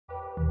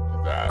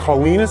that.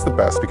 Colleen is the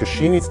best because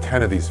she needs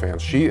 10 of these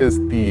fans. She is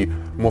the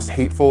most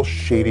hateful,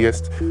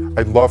 shadiest.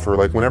 I love her.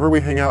 Like, whenever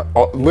we hang out,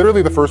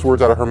 literally the first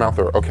words out of her mouth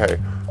are, okay,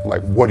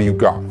 like, what do you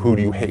got? Who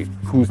do you hate?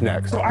 Who's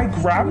next? So I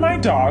grabbed my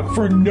dog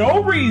for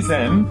no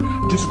reason,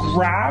 just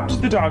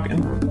grabbed the dog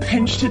and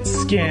pinched its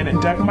skin and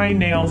dug my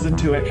nails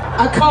into it.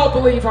 I can't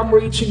believe I'm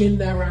reaching in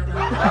there right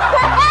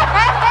now.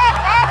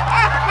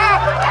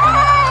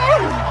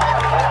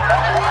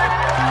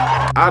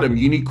 Adam,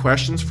 unique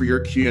questions for your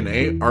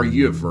Q&A. Are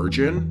you a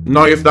virgin?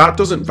 Now, if that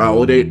doesn't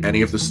validate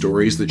any of the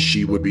stories that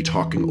she would be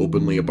talking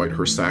openly about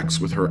her sex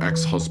with her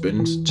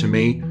ex-husband to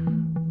me,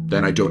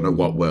 then I don't know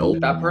what will.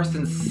 That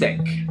person's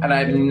sick, and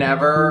I've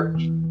never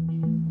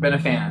been a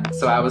fan,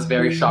 so I was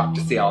very shocked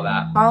to see all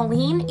that.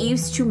 Colleen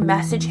used to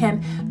message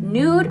him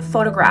nude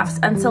photographs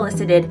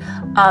unsolicited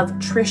of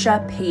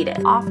Trisha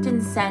Paytas.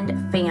 Often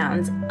send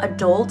fans,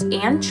 adult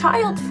and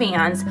child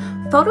fans,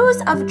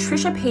 photos of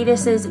Trisha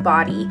Paytas'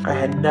 body. I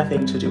had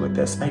nothing to do with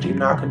this. I do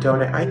not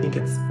condone it. I think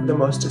it's the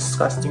most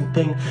disgusting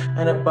thing,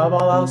 and above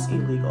all else,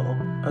 illegal.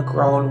 A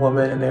grown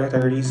woman in their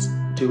 30s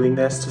doing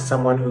this to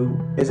someone who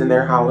is in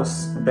their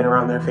house, been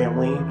around their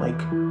family, like,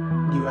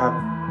 you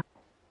have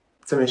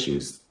some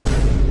issues.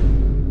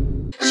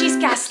 She's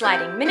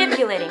gaslighting,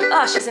 manipulating.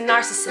 Oh, she's a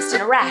narcissist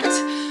and a rat.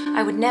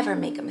 I would never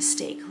make a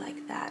mistake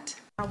like that.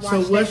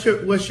 So what's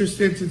your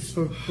sentence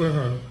for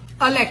her?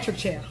 Electric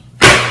chair.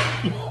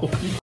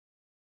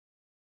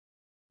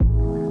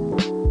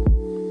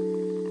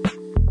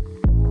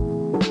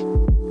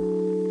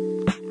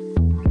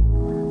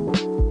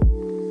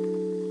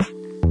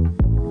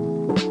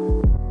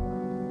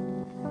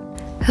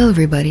 Hello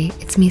everybody,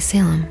 it's me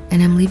Salem,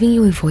 and I'm leaving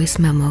you a voice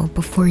memo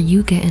before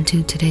you get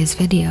into today's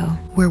video,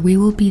 where we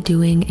will be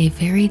doing a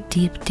very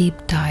deep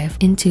dive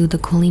into the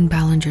Colleen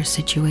Ballinger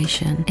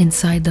situation,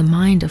 inside the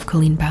mind of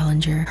Colleen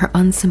Ballinger, her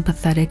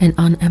unsympathetic and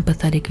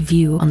unempathetic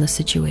view on the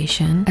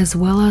situation, as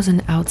well as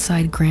an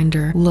outside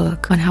grander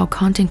look on how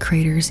content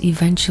creators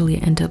eventually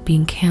end up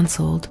being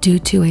cancelled due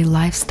to a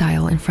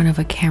lifestyle in front of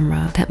a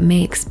camera that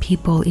makes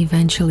people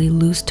eventually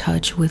lose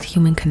touch with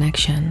human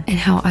connection, and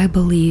how I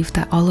believe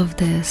that all of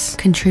this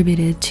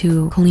contributed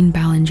to Colleen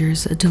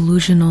Ballinger's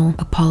delusional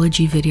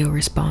apology video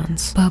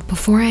response. But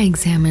before I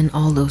examine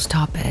all those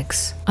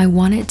topics, I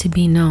want it to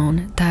be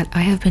known that I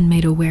have been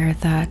made aware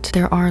that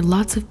there are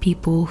lots of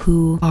people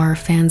who are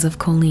fans of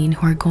Colleen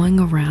who are going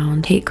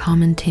around hate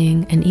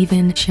commenting and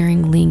even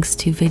sharing links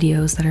to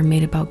videos that are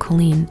made about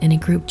Colleen in a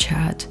group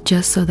chat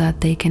just so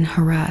that they can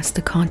harass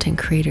the content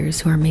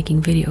creators who are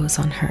making videos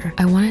on her.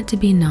 I want it to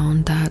be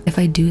known that if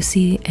I do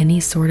see any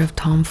sort of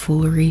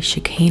tomfoolery,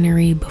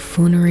 chicanery,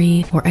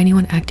 buffoonery, or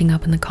anyone acting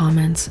up in the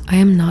comments, I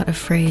am not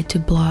afraid to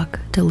block,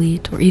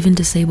 delete, or even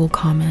disable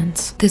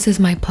comments. This is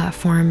my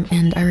platform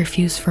and I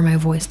refuse for my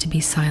voice to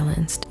be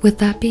silenced. With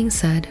that being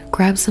said,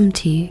 grab some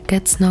tea,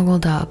 get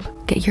snuggled up,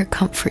 get your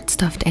comfort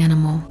stuffed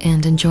animal,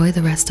 and enjoy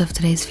the rest of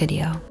today's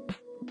video.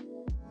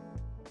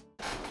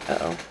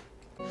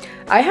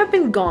 I have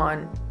been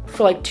gone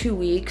for like 2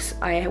 weeks.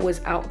 I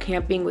was out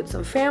camping with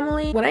some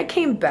family. When I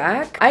came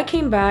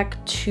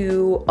back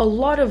to a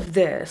lot of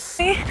this.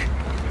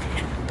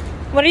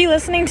 What are you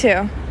listening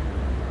to?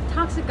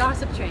 Toxic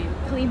Gossip Train,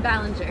 Colleen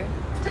Ballinger.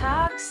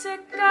 Toxic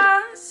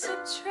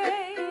gossip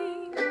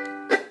train.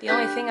 The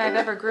only thing I've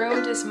ever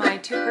groomed is my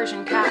 2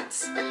 Persian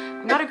cats.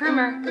 I'm not a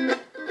groomer.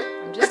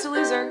 I'm just a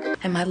loser.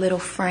 And my little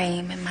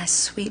frame and my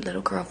sweet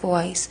little girl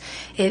voice,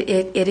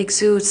 it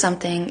exudes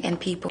something in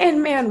people.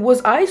 And man,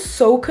 was I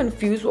so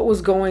confused what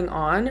was going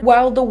on.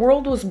 While the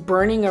world was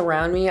burning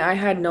around me, I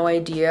had no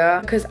idea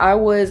because I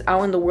was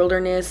out in the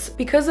wilderness.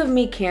 Because of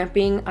me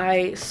camping,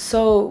 I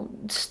so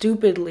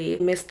stupidly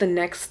missed the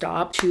next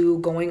stop to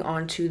going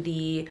on to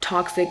the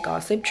toxic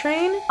gossip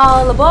train.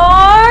 All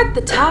aboard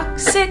the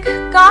toxic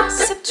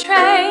gossip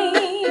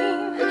train.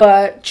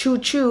 But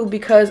choo-choo,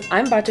 because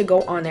I'm about to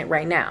go on it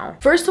right now.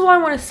 First of all, I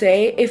want to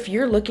say, if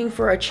you're looking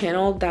for a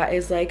channel that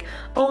is like,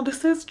 Oh,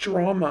 this is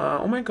drama.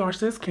 Oh my gosh,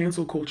 this is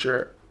cancel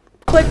culture.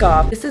 click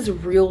off. This is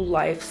real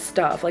life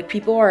stuff. Like,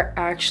 people are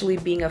actually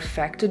being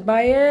affected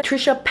by it.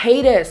 Trisha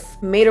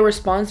Paytas made a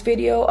response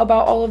video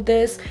about all of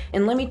this,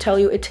 and let me tell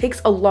you, it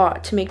takes a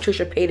lot to make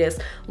Trisha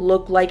Paytas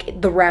look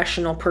like the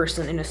rational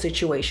person in a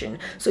situation.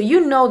 So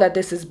you know that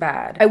this is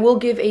bad. I will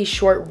give a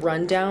short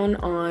rundown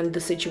on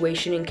the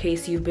situation in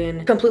case you've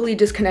been completely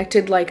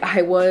disconnected like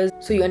I was,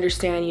 so you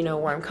understand, you know,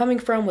 where I'm coming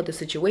from, what the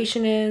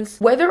situation is.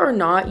 Whether or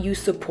not you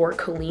support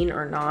Colleen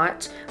or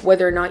not,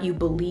 whether or not you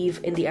believe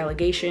in the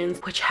allegations,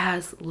 which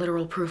has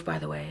literal proof, by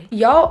the way.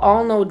 Y'all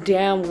all know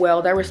damn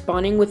well that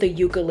responding with a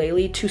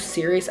ukulele to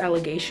serious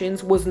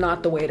allegations was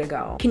not the way to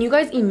go. Can you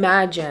guys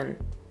imagine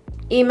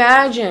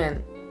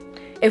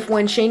if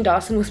when Shane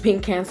Dawson was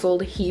being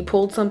canceled, he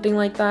pulled something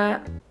like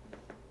that?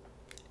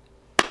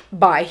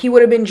 Bye. He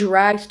would have been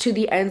dragged to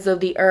the ends of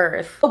the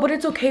earth. Oh, but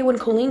it's okay when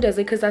Colleen does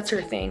it because that's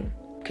her thing.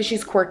 Because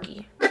she's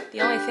quirky. The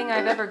only thing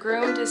I've ever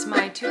groomed is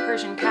my 2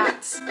 Persian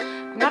cats.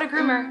 I'm not a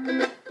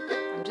groomer.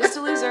 I'm just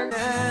a loser.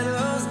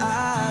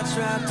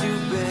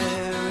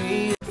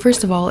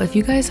 First of all, if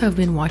you guys have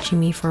been watching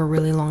me for a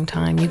really long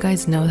time, you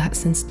guys know that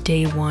since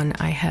day one,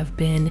 I have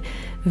been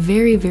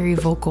very, very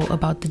vocal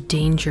about the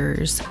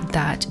dangers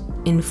that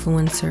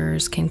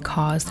influencers can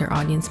cause their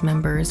audience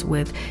members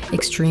with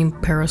extreme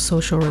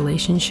parasocial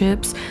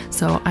relationships.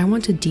 So I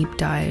want to deep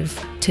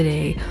dive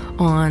today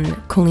on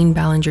Colleen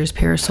Ballinger's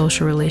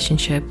parasocial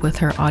relationship with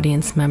her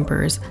audience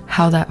members,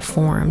 how that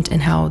formed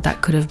and how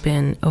that could have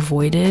been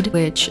avoided,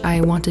 which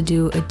I want to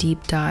do a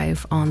deep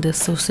dive on the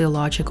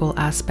sociological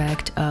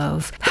aspect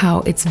of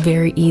how it's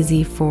very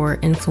easy for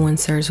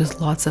influencers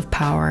with lots of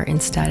power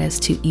and status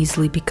to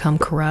easily become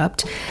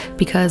corrupt,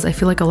 because I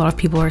feel like a lot of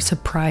people are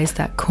surprised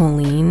that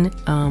Colleen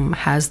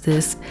has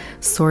this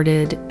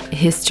sordid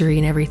history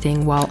and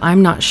everything, while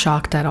I'm not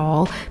shocked at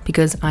all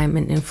because I'm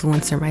an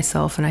influencer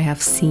myself and I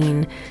have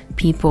seen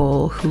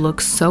people who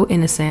look so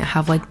innocent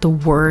have like the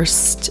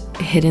worst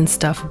hidden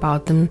stuff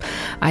about them.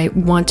 I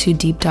want to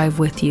deep dive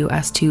with you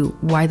as to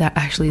why that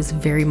actually is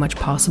very much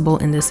possible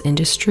in this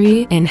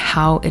industry and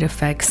how it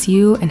affects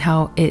you, and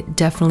how it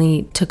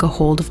definitely took a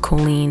hold of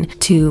Colleen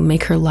to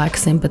make her lack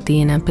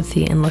sympathy and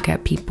empathy and look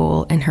at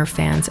people and her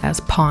fans as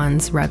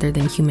pawns rather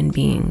than human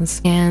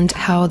beings, and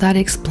how that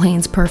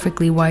explains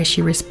perfectly why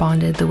she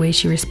responded the way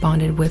she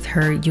responded with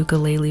her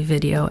ukulele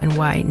video, and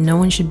why no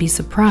one should be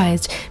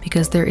surprised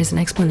because there is an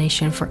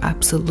explanation for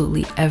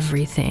absolutely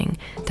everything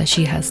that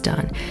she has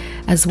done,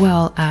 as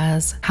well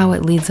as how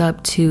it leads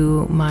up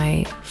to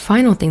my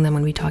final thing that I'm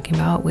going to be talking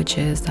about, which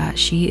is that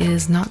she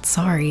is not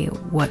sorry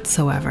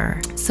whatsoever.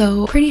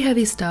 So pretty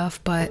heavy stuff,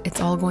 but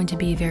it's all going to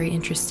be very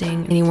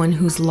interesting. Anyone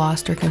who's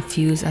lost or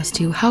confused as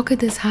to how could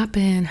this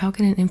happen, how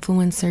can an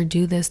influencer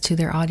do this to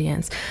their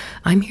audience,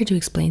 I'm here to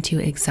explain to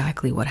you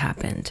exactly what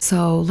happened.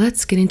 So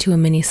let's get into a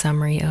mini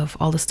summary of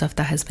all the stuff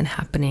that has been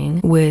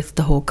happening with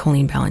the whole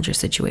Colleen Ballinger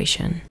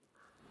situation.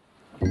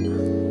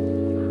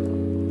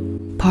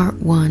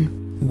 Part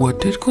 1. What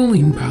did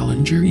Colleen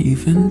Ballinger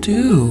even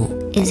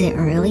do? Is it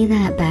really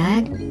that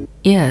bad?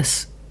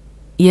 Yes.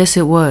 Yes,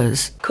 it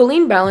was.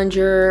 Colleen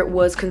Ballinger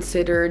was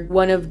considered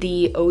one of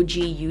the OG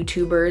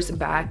YouTubers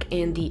back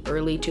in the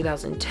early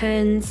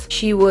 2010s.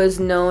 She was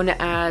known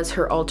as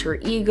her alter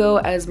ego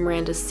as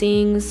Miranda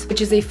Sings,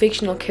 which is a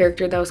fictional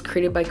character that was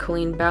created by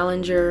Colleen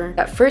Ballinger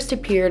that first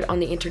appeared on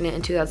the internet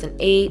in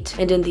 2008.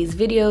 And in these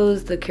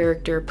videos, the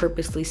character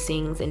purposely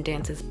sings and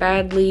dances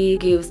badly,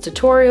 gives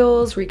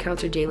tutorials,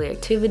 recounts her daily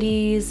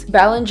activities.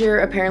 Ballinger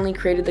apparently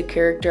created the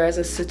character as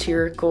a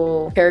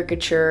satirical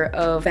caricature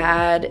of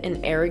bad and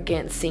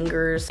arrogant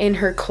singers in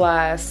her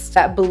class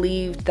that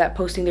believed that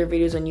posting their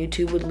videos on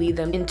YouTube would lead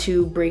them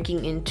into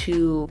breaking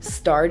into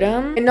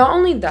stardom. And not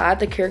only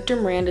that, the character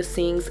Miranda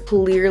Sings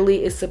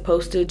clearly is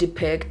supposed to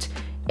depict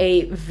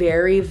a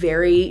very,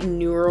 very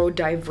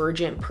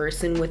neurodivergent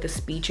person with a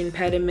speech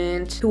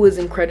impediment who is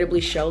incredibly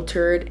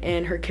sheltered,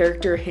 and her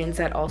character hints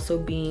at also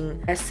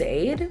being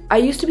essayed. I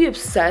used to be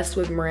obsessed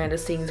with Miranda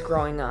Sings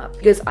growing up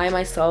because I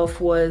myself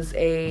was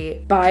a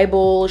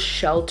Bible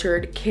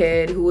sheltered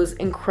kid who was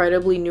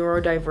incredibly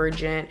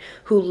neurodivergent,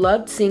 who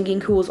loved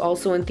singing, who was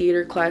also in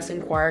theater class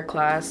and choir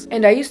class.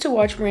 And I used to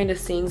watch Miranda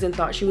Sings and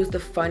thought she was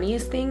the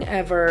funniest thing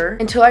ever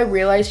until I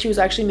realized she was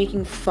actually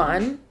making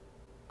fun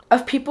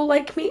of people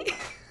like me.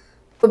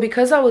 But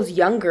because I was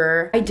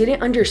younger, I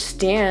didn't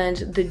understand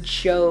the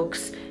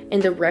jokes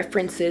and the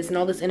references and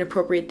all this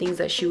inappropriate things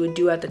that she would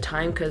do at the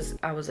time because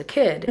I was a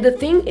kid. The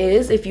thing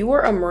is, if you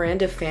were a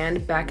Miranda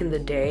fan back in the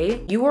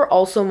day, you were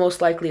also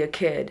most likely a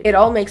kid. It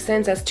all makes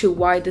sense as to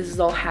why this is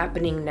all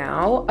happening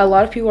now. A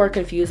lot of people are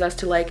confused as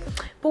to like,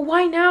 but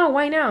why now?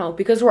 Why now?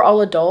 Because we're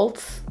all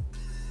adults.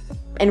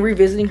 And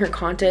revisiting her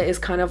content is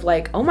kind of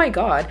like, oh my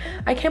god,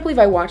 I can't believe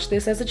I watched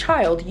this as a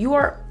child. You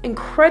are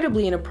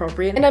incredibly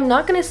inappropriate. And I'm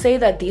not gonna say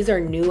that these are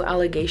new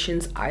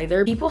allegations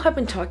either. People have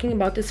been talking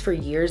about this for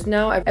years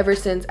now, ever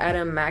since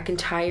Adam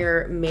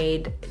McIntyre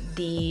made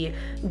the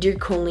Dear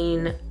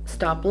Colleen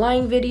Stop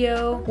Lying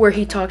video, where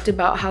he talked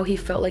about how he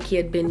felt like he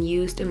had been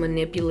used and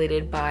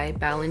manipulated by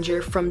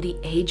Ballinger from the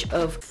age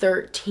of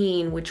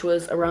 13, which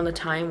was around the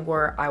time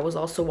where I was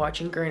also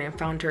watching her and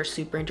found her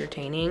super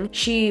entertaining.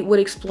 She would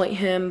exploit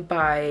him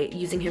by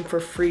using him for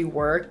free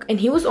work, and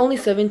he was only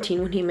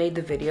 17 when he made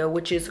the video,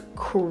 which is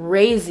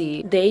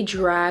crazy. They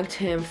dragged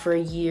him for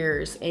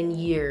years and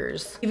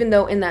years, even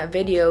though in that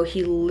video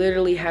he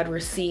literally had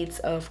receipts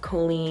of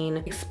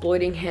Colleen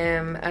exploiting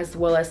him as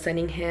well as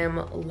sending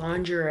him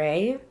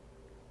lingerie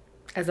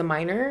as a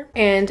minor.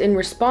 And in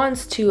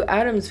response to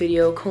Adam's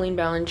video, Colleen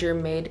Ballinger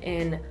made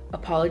an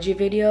apology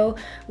video,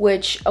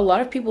 which a lot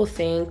of people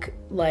think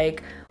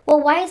like, well,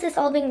 why is this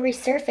all being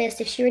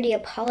resurfaced if she already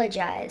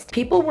apologized?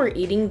 People were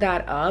eating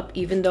that up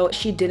even though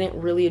she didn't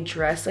really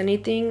address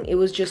anything. It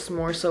was just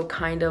more so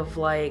kind of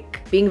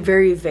like being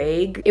very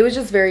vague. It was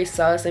just very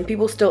sus, and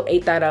people still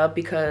ate that up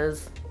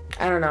because,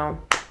 I don't know,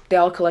 they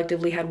all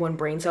collectively had one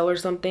brain cell or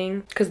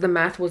something, because the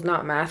math was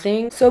not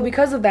mathing. So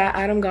because of that,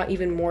 Adam got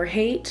even more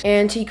hate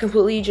and he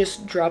completely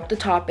just dropped the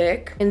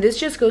topic. And this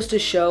just goes to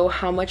show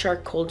how much our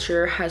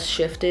culture has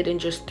shifted in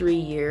just 3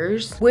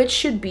 years, which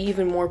should be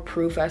even more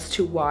proof as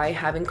to why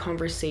having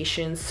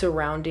conversations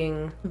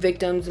surrounding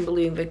victims and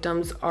believing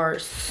victims are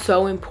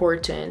so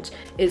important,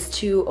 is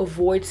to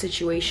avoid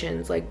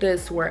situations like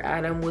this where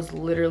Adam was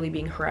literally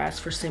being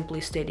harassed for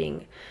simply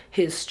stating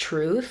his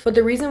truth. But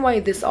the reason why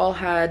this all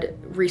had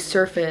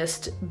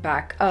resurfaced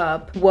back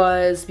up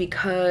was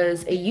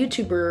because a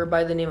YouTuber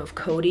by the name of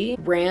Cody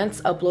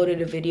Rants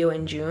uploaded a video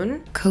in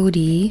June.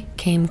 Cody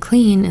came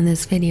clean in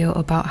this video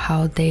about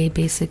how they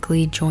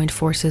basically joined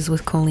forces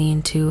with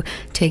Colleen to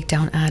take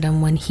down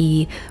Adam when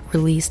he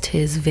released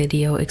his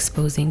video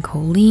exposing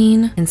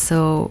Colleen. And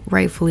so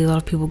rightfully a lot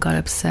of people got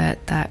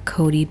upset that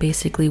Cody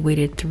basically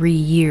waited 3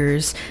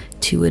 years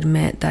to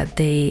admit that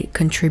they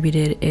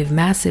contributed a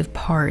massive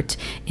part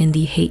in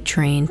the hate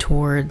train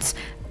towards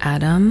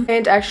Adam.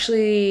 And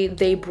actually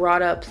they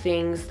brought up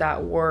things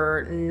that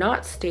were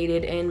not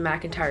stated in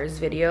McIntyre's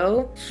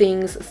video,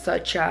 things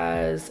such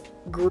as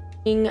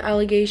grooming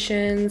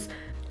allegations,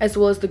 as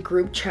well as the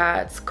group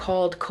chats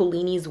called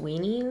Colleen's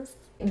Weenies.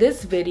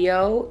 This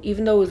video,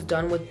 even though it was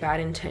done with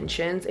bad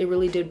intentions, it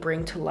really did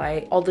bring to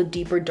light all the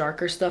deeper,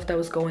 darker stuff that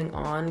was going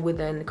on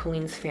within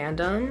Colleen's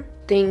fandom.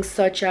 Things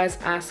such as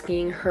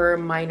asking her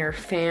minor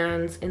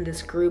fans in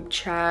this group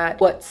chat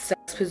what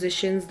sex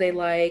positions they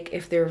like,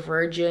 if they're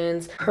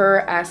virgins,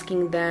 her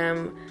asking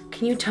them,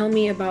 can you tell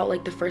me about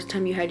like the first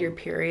time you had your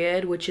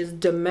period, which is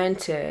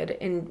demented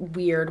and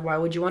weird, why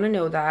would you want to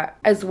know that?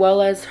 As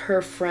well as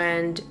her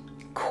friend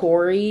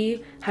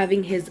Corey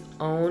having his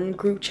own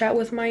group chat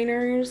with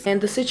minors.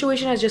 And the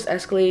situation has just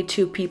escalated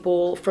to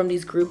people from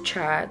these group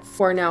chats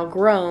who are now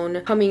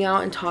grown coming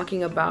out and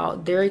talking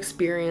about their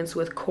experience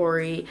with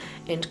Corey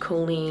and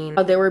Colleen,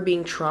 how they were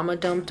being trauma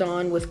dumped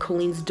on with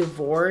Colleen's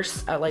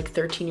divorce at like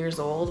 13 years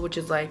old, which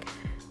is like,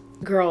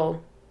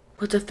 girl,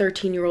 what's a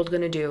 13-year-old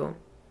gonna do?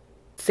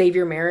 Save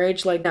your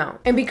marriage? Like, no.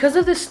 And because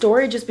of this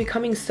story just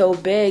becoming so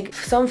big,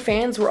 some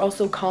fans were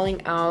also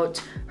calling out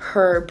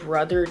her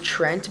brother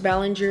Trent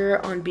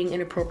Ballinger on being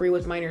inappropriate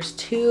with minors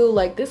too.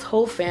 Like, this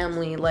whole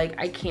family, like,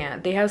 I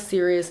can't. They have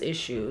serious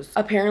issues.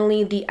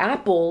 Apparently the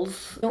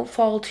apples don't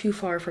fall too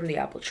far from the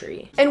apple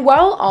tree. And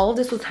while all of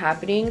this was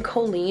happening,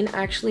 Colleen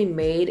actually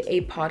made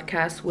a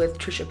podcast with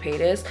Trisha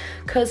Paytas,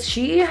 because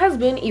she has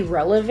been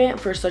irrelevant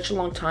for such a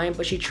long time,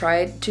 but she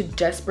tried to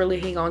desperately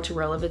hang on to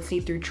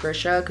relevancy through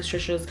Trisha, because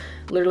Trisha's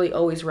literally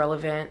always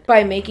relevant,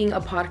 by making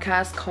a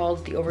podcast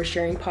called the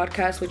Oversharing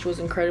Podcast, which was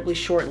incredibly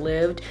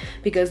short-lived,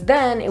 because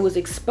then it was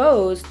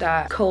exposed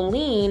that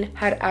Colleen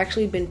had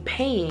actually been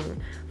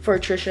paying for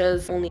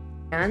Trisha's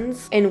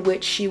OnlyFans, in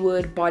which she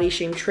would body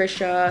shame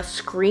Trisha,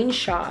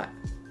 screenshot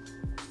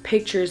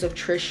pictures of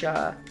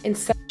Trisha in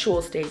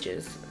sexual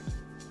stages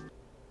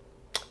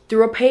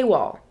through a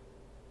paywall,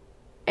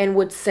 and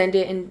would send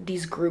it in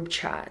these group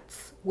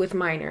chats with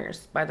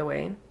minors, by the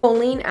way.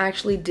 Colleen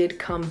actually did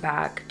come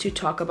back to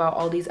talk about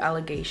all these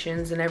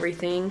allegations and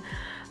everything.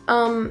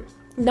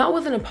 Not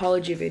with an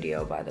apology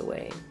video, by the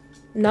way.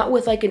 Not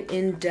with like an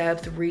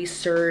in-depth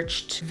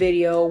researched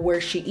video where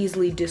she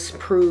easily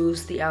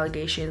disproves the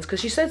allegations,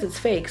 because she says it's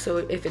fake. So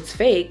if it's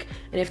fake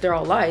and if they're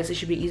all lies, it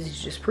should be easy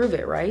to disprove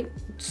it, right?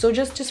 So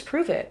just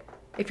disprove it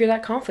if you're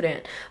that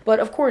confident. But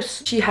of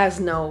course she has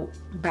no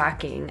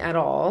backing at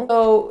all.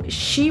 So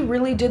she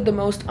really did the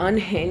most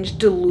unhinged,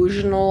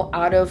 delusional,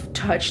 out of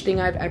touch thing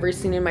I've ever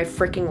seen in my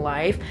freaking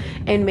life,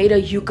 and made a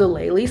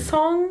ukulele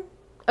song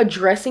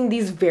addressing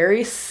these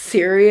very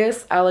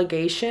serious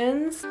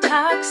allegations.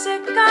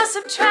 Toxic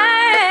gossip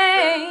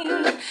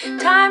train,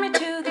 tie me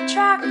to the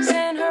tracks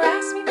and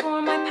harass me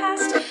for my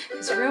past,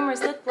 'cause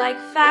rumors look like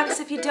facts.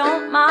 If you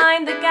don't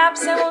mind the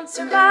gaps, I won't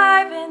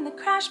survive in the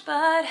crash,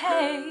 but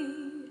hey,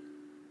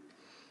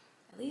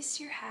 at least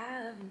you're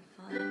having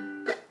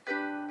fun.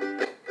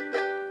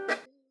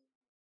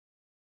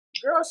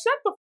 Girl, shut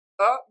the f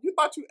up. You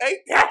thought you ate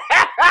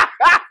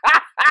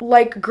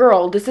Like,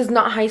 girl, this is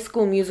not High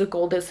School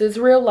Musical. This is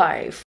real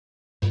life.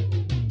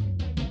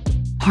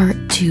 Part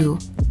 2.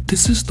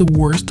 This is the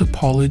worst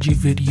apology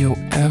video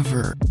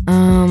ever.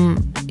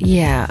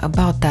 Yeah,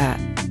 about that.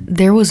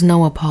 There was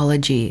no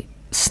apology.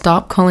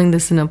 Stop calling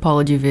this an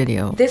apology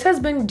video. This has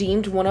been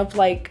deemed one of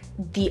like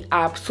the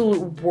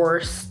absolute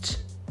worst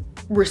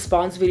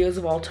response videos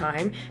of all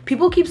time.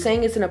 People keep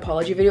saying it's an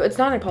apology video. It's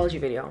not an apology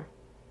video.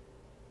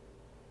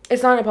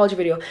 It's not an apology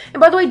video.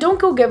 And by the way, don't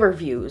go give her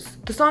views.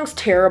 The song's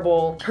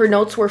terrible. Her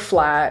notes were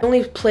flat. It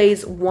only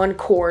plays one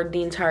chord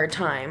the entire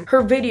time.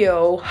 Her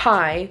video,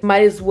 Hi,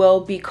 might as well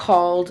be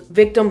called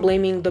Victim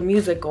Blaming the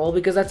Musical,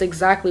 because that's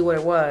exactly what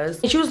it was.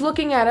 And she was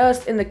looking at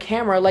us in the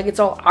camera like it's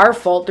all our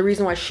fault, the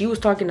reason why she was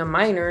talking to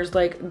minors.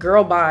 Like,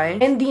 girl, bye.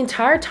 And the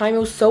entire time it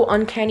was so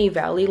uncanny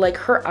valley. Like,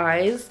 her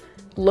eyes,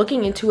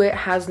 looking into it,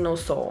 has no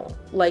soul.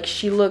 Like,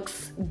 she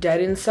looks dead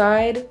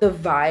inside. The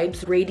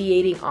vibes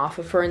radiating off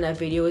of her in that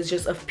video is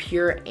just of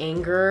pure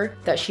anger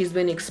that she's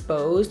been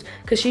exposed,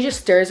 because she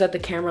just stares at the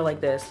camera like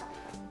this.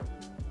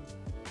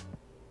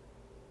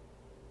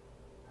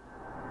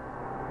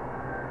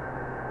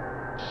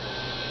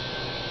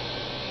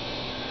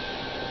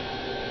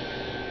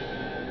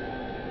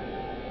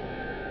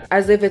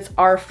 as if it's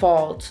our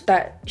fault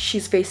that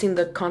she's facing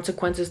the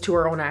consequences to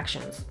her own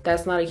actions.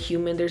 That's not a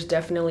human. There's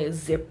definitely a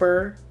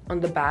zipper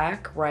on the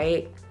back,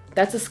 right?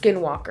 That's a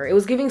Skinwalker. It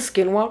was giving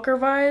Skinwalker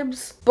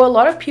vibes. But a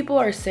lot of people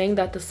are saying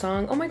that the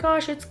song, oh my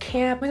gosh, it's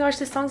camp. Oh my gosh,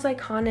 this song's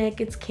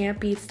iconic. It's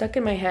campy. It's stuck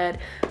in my head.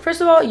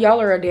 First of all,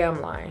 y'all are a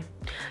damn lie.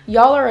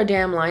 Y'all are a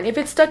damn lie. If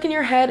it's stuck in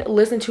your head,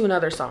 listen to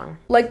another song.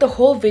 Like, the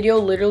whole video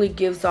literally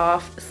gives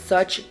off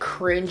such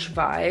cringe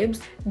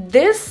vibes.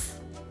 This...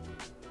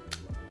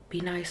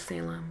 Be nice,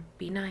 Salem.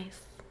 Be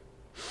nice.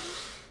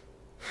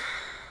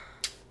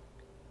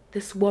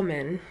 This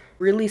woman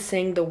really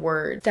saying the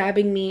word,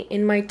 stabbing me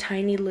in my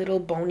tiny little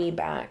bony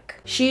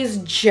back. She is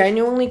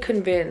genuinely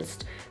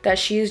convinced that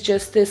she is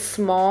just this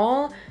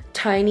small,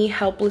 tiny,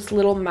 helpless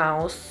little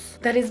mouse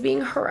that is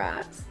being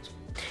harassed.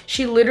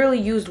 She literally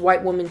used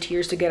white woman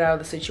tears to get out of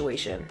the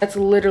situation. That's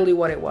literally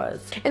what it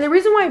was. And the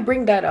reason why I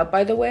bring that up,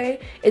 by the way,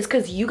 is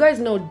because you guys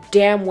know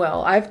damn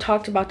well, I've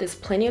talked about this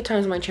plenty of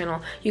times on my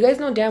channel, you guys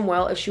know damn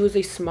well if she was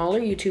a smaller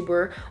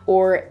YouTuber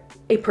or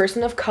a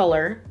person of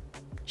color,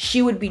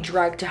 she would be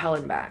dragged to hell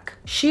and back.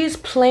 She's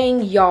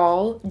playing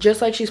y'all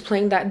just like she's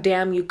playing that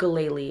damn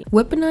ukulele.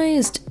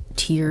 Weaponized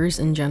tears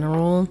in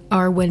general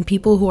are when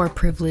people who are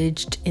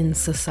privileged in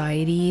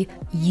society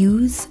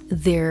use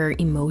their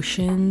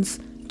emotions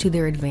to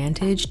their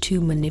advantage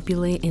to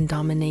manipulate and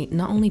dominate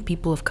not only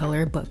people of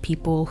color but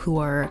people who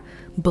are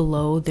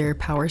below their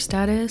power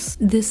status.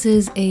 This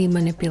is a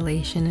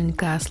manipulation and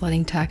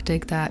gaslighting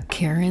tactic that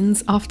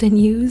Karens often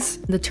use.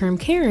 The term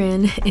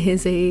Karen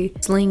is a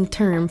slang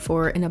term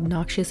for an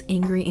obnoxious,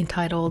 angry,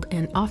 entitled,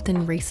 and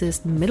often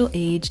racist,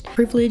 middle-aged,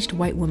 privileged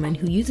white woman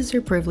who uses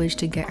her privilege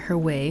to get her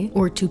way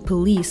or to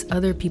police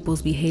other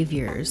people's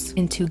behaviors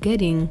into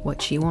getting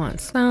what she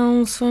wants.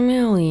 Sounds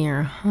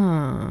familiar,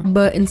 huh?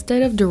 But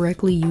instead of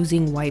directly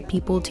using white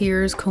people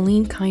tears,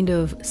 Colleen kind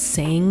of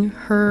sang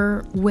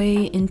her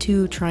way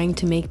into trying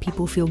to make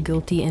people feel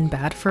guilty and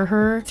bad for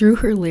her through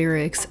her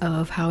lyrics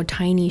of how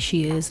tiny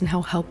she is and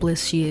how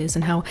helpless she is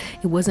and how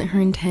it wasn't her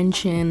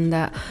intention,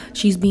 that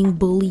she's being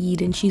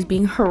bullied and she's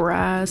being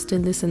harassed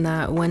and this and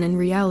that, when in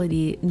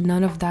reality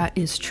none of that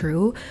is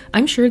true.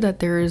 I'm sure that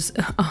there's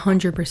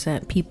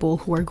 100% people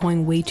who are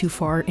going way too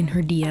far in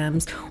her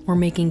DMs or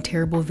making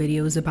terrible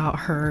videos about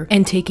her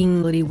and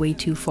taking it way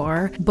too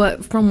far,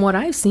 but from what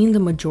I've seen, the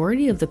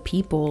majority of the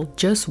people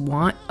just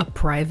want a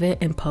private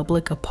and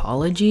public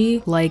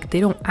apology. Like,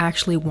 they don't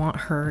actually want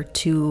her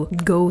to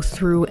go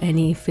through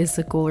any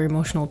physical or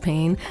emotional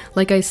pain.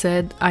 Like I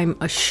said, I'm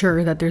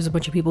sure that there's a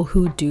bunch of people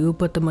who do,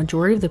 but the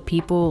majority of the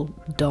people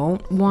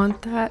don't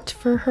want that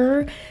for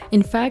her.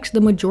 In fact,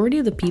 the majority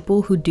of the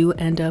people who do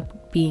end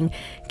up being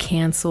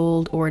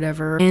canceled or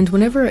whatever, and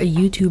whenever a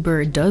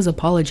YouTuber does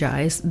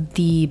apologize,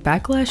 the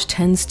backlash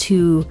tends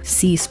to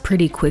cease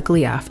pretty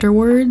quickly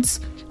afterwards,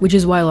 which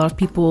is why a lot of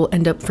people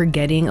end up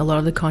forgetting a lot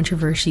of the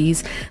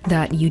controversies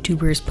that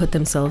YouTubers put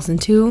themselves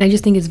into. And I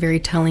just think it's very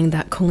telling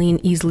that Colleen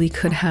easily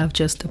could have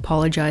just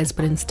apologized,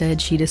 but instead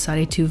she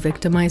decided to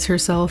victimize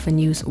herself and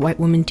use white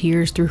woman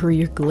tears through her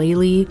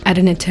ukulele at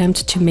an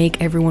attempt to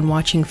make everyone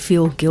watching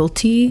feel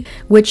guilty,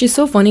 which is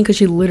so funny because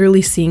she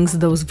literally sings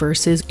those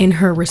verses in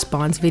her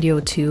response video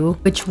too,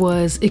 which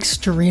was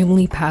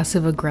extremely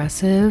passive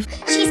aggressive.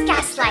 She's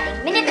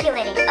gaslighting,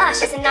 manipulating. Oh,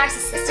 she's a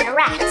narcissist and a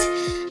rat.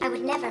 I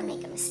would never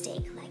make a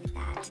mistake like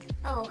that.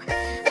 Oh,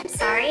 I'm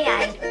sorry,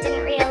 I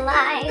didn't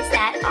realize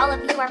that all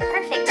of you are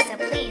perfect,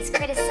 so please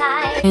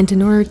criticize. And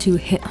in order to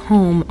hit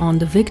home on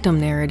the victim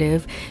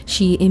narrative,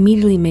 she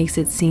immediately makes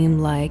it seem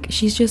like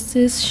she's just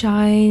this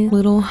shy,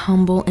 little,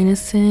 humble,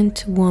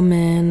 innocent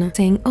woman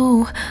saying,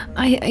 oh,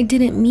 I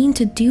didn't mean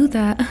to do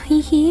that,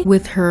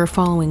 with her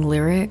following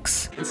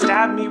lyrics.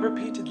 Stab me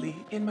repeatedly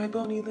in my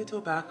bony little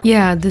back.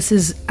 Yeah, this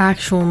is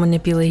actual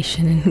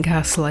manipulation and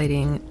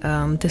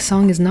gaslighting. The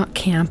song is not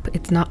camp,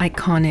 it's not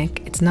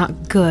iconic, it's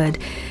not good.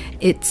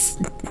 It's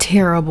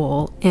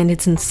terrible and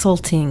it's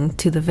insulting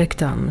to the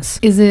victims.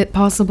 Is it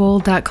possible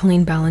that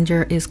Colleen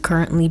Ballinger is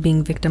currently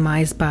being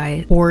victimized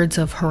by hordes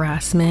of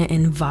harassment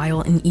and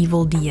vile and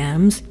evil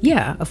DMs?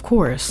 Yeah, of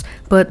course.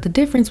 But the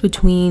difference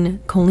between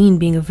Colleen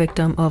being a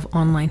victim of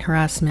online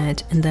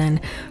harassment and then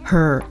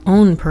her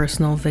own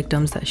personal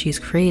victims that she's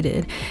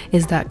created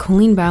is that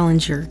Colleen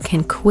Ballinger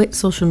can quit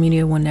social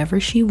media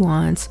whenever she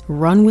wants,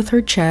 run with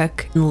her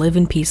check, and live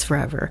in peace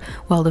forever,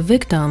 while the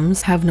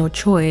victims have no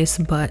choice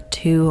but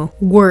to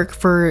work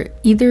for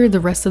either the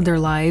rest of their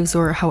lives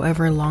or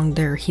however long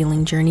their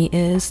healing journey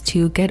is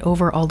to get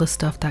over all the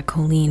stuff that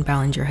Colleen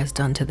Ballinger has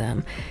done to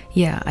them.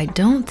 Yeah, I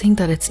don't think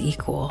that it's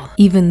equal,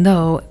 even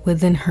though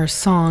within her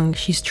song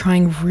she's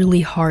trying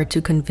really hard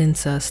to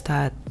convince us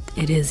that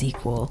it is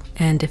equal,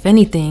 and if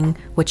anything,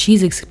 what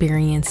she's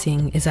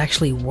experiencing is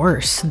actually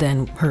worse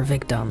than her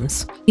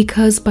victims.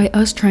 Because by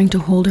us trying to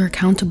hold her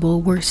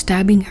accountable, we're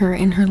stabbing her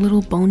in her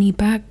little bony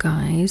back,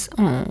 guys.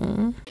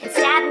 Aww.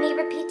 Stab me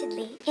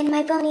repeatedly in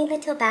my bony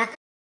little back.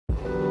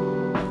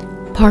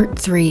 Part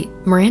 3.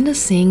 Miranda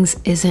Sings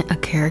isn't a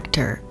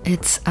character.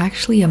 It's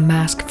actually a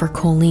mask for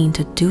Colleen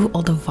to do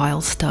all the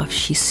vile stuff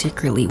she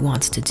secretly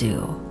wants to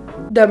do.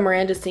 The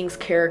Miranda Sings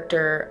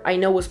character, I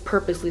know was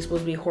purposely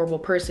supposed to be a horrible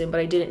person,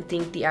 but I didn't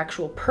think the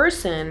actual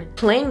person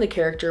playing the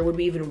character would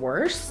be even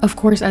worse. Of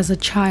course, as a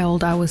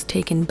child, I was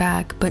taken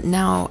back, but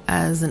now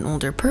as an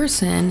older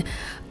person,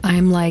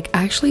 I'm like,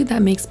 actually,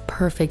 that makes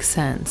perfect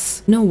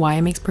sense. You know why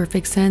it makes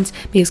perfect sense?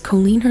 Because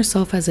Colleen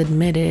herself has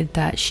admitted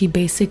that she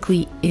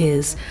basically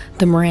is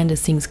the Miranda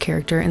Sings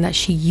character, and that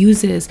she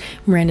uses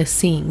Miranda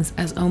Sings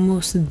as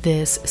almost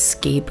this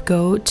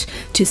scapegoat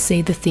to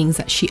say the things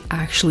that she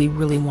actually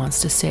really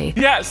wants to say.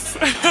 Yes.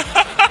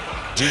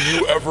 Do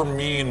you ever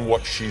mean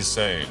what she's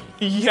saying?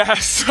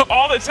 Yes,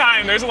 all the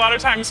time. There's a lot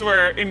of times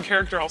where in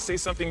character I'll say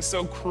something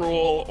so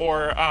cruel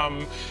or,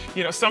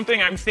 you know,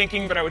 something I'm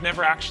thinking but I would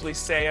never actually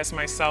say as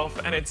myself,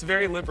 and it's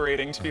very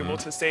liberating to be able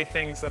to say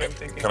things that I'm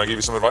thinking. Can I give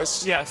you some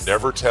advice? Yes.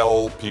 Never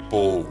tell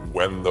people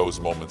when those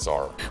moments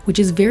are. Which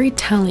is very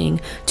telling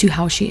to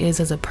how she is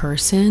as a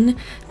person,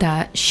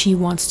 that she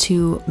wants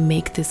to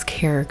make this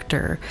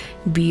character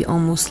be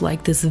almost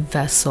like this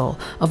vessel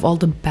of all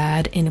the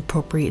bad,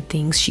 inappropriate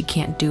things she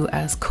can't do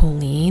as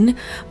Colleen,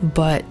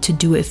 but to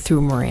do it through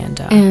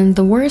Miranda. And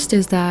the worst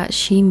is that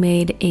she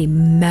made a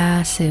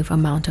massive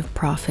amount of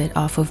profit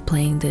off of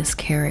playing this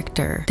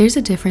character. There's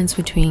a difference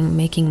between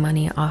making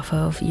money off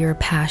of your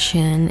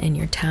passion and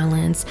your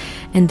talents,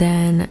 and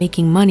then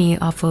making money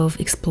off of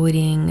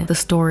exploiting the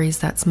stories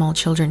that small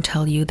children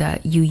tell you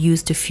that you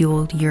use to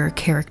fuel your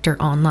character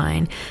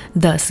online,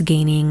 thus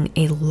gaining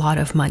a lot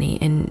of money.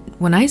 And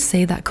when I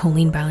say that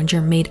Colleen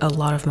Ballinger made a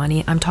lot of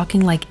money, I'm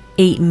talking like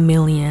 8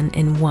 million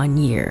in 1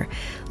 year.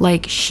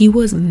 Like, she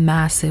was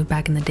massive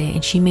back in the day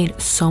and she made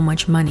so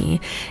much money,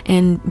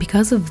 and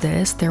because of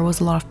this there was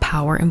a lot of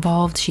power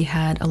involved. She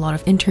had a lot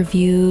of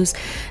interviews,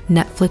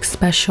 Netflix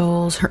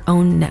specials, her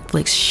own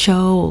Netflix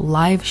show,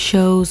 live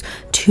shows,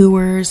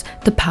 tours.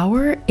 The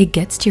power, it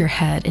gets to your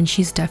head, and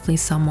she's definitely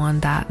someone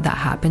that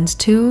happens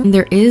to. And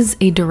there is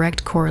a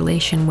direct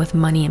correlation with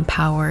money and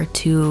power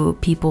to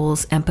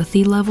people's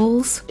empathy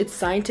levels. It's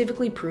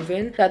scientifically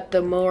proven that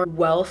the more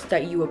wealth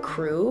that you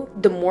accrue,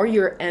 the more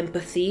your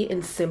empathy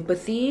and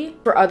sympathy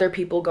for other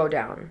people go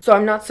down. So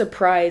I'm not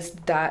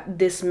surprised that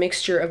this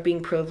mixture of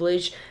being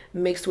privileged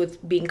mixed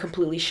with being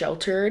completely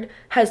sheltered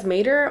has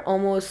made her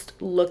almost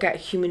look at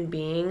human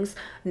beings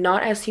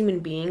not as human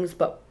beings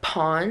but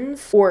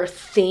pawns or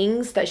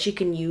things that she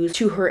can use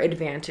to her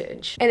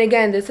advantage. And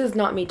again, this is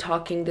not me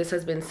talking, this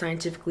has been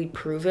scientifically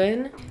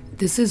proven.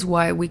 This is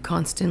why we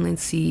constantly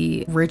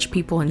see rich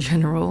people in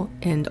general,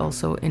 and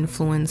also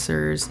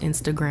influencers,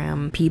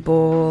 Instagram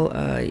people,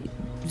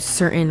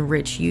 certain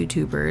rich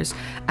YouTubers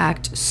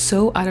act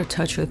so out of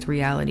touch with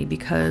reality,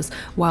 because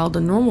while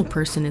the normal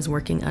person is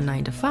working a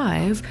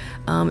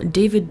 9-to-5,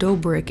 David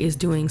Dobrik is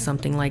doing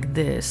something like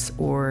this,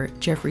 or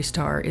Jeffree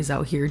Star is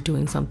out here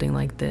doing something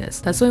like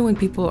this. That's why when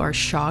people are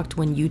shocked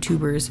when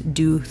YouTubers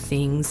do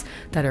things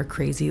that are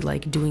crazy,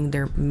 like doing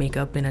their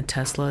makeup in a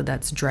Tesla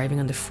that's driving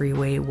on the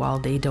freeway while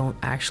they don't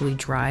actually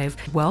drive.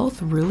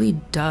 Wealth really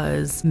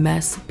does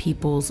mess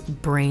people's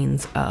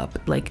brains up.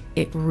 Like,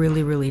 it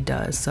really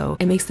does. So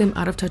it makes them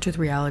out of touch with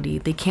reality.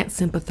 They can't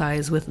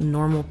sympathize with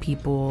normal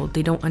people.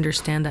 They don't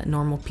understand that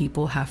normal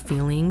people have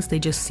feelings. They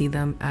just see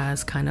them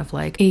as kind of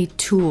like a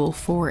tool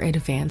for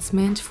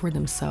advancement for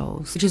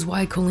themselves, which is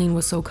why Colleen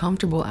was so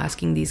comfortable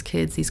asking these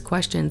kids these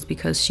questions,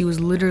 because she was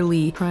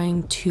literally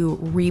trying to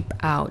reap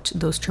out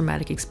those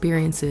traumatic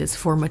experiences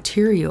for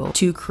material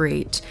to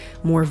create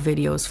more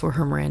videos for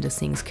her Miranda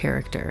Sings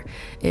character.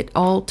 It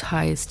all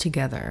ties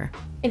together.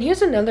 And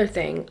here's another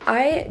thing.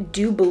 I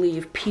do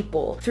believe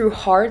people, through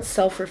hard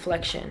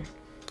self-reflection,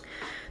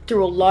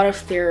 through a lot of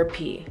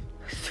therapy,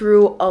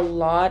 through a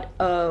lot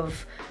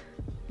of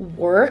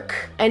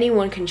work,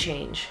 anyone can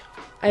change.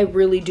 I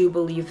really do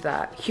believe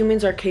that.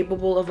 Humans are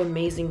capable of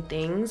amazing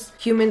things.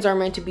 Humans are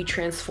meant to be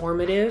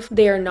transformative.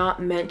 They are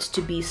not meant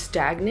to be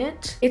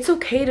stagnant. It's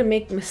okay to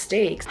make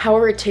mistakes.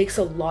 However, it takes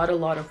a lot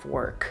of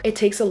work. It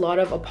takes a lot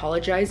of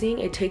apologizing.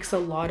 It takes a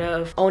lot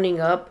of owning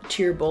up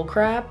to your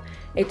bullcrap.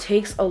 It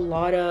takes a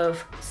lot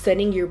of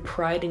setting your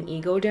pride and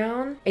ego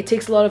down. It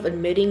takes a lot of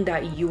admitting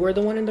that you are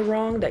the one in the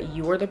wrong, that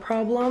you are the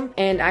problem.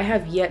 And I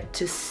have yet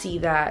to see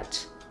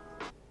that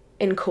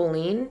in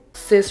Colleen.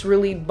 Sis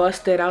really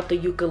busted out the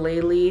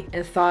ukulele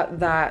and thought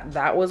that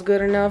that was good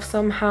enough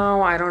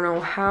somehow. I don't know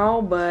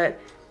how, but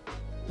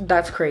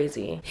that's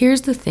crazy.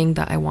 Here's the thing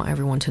that I want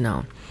everyone to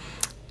know.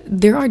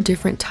 There are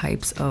different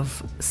types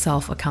of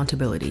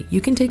self-accountability.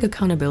 You can take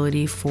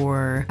accountability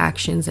for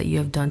actions that you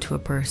have done to a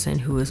person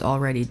who is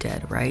already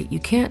dead, right? You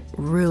can't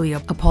really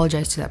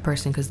apologize to that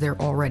person because they're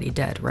already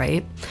dead,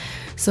 right?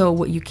 So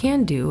what you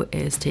can do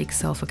is take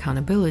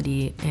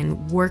self-accountability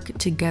and work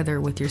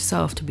together with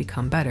yourself to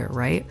become better,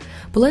 right?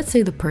 But let's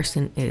say the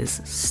person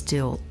is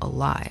still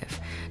alive.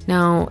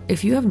 Now,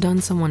 if you have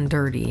done someone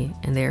dirty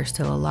and they are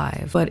still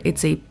alive, but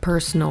it's a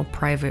personal,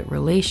 private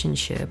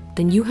relationship,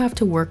 then you have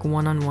to work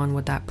one-on-one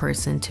with that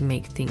person to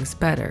make things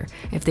better.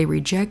 If they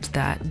reject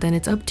that, then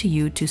it's up to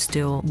you to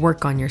still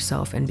work on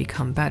yourself and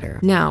become better.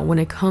 Now, when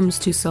it comes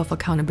to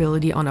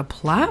self-accountability on a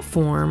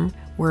platform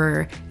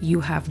where you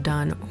have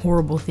done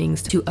horrible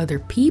things to other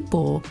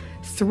people,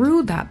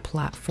 through that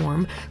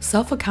platform,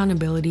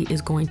 self-accountability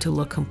is going to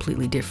look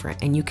completely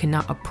different, and you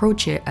cannot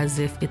approach it as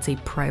if it's a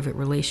private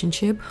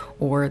relationship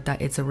or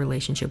that it's a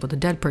relationship with a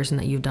dead person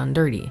that you've done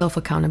dirty.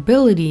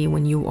 Self-accountability,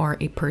 when you are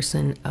a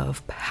person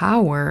of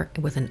power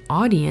with an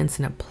audience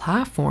and a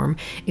platform,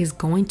 is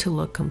going to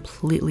look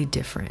completely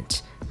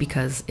different,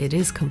 because it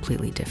is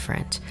completely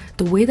different.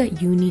 The way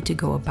that you need to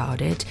go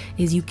about it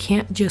is you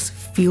can't just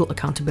feel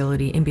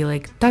accountability and be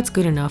like, that's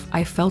good enough,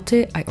 I felt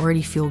it, I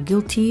already feel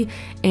guilty,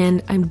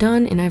 and I'm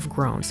done and I've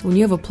grown. So when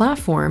you have a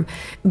platform,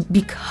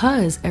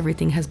 because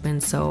everything has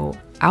been so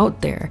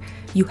out there,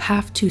 you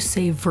have to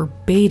say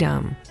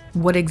verbatim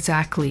what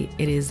exactly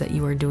it is that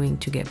you are doing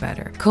to get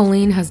better.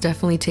 Colleen has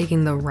definitely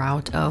taken the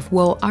route of,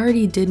 well, I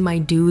already did my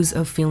dues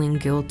of feeling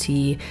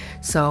guilty,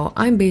 so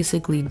I'm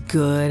basically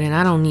good and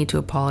I don't need to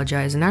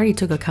apologize, and I already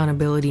took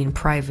accountability in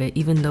private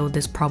even though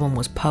this problem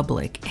was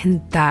public.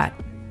 And that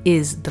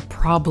is the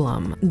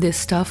problem. This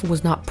stuff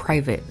was not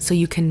private, so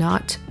you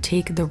cannot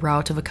take the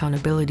route of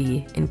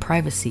accountability in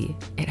privacy.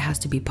 It has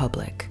to be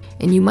public.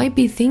 And you might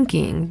be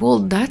thinking, well,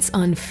 that's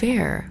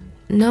unfair.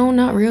 No,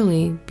 not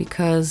really,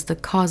 because the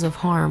cause of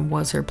harm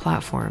was her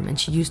platform, and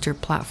she used her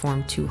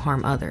platform to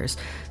harm others.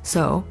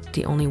 So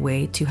the only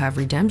way to have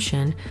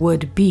redemption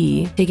would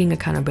be taking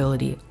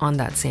accountability on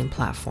that same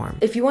platform.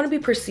 If you want to be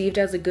perceived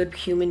as a good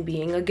human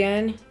being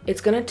again, it's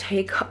gonna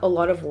take a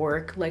lot of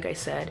work, like I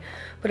said,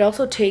 but it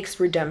also takes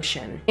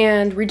redemption.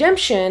 And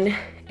redemption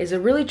is a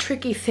really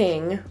tricky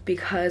thing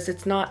because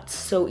it's not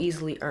so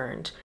easily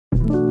earned.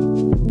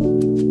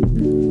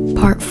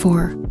 Part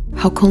 4.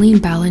 How Colleen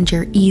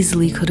Ballinger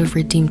easily could have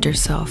redeemed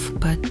herself,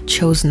 but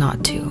chose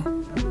not to.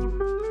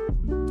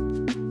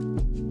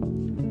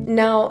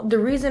 Now, the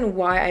reason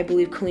why I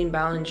believe Colleen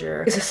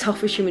Ballinger is a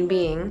selfish human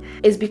being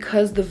is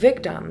because the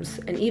victims,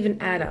 and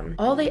even Adam,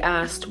 all they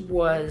asked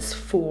was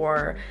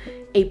for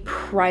a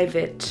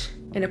private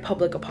and a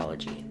public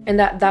apology, and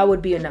that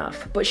would be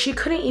enough. But she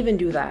couldn't even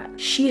do that.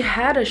 She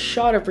had a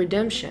shot of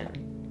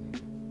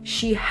redemption.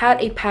 She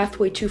had a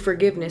pathway to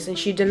forgiveness, and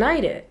she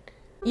denied it.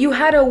 You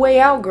had a way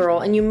out, girl,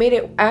 and you made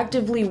it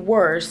actively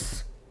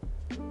worse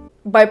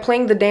by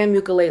playing the damn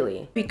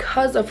ukulele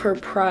because of her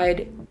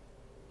pride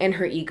and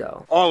her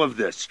ego. All of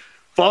this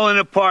falling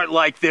apart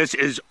like this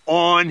is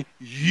on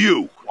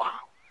you.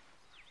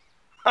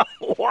 Wow.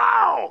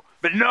 Wow.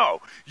 But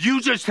no,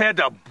 you just had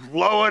to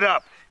blow it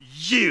up.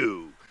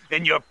 You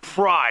and your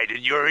pride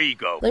and your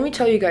ego. Let me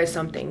tell you guys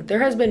something. There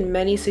has been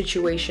many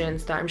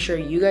situations that I'm sure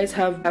you guys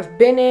have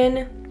been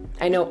in.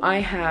 I know I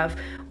have,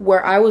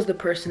 where I was the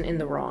person in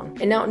the wrong.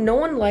 And now no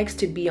one likes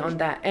to be on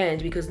that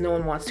end because no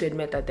one wants to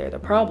admit that they're the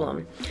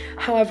problem.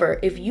 However,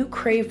 if you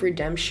crave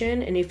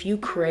redemption and if you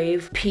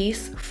crave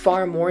peace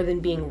far more than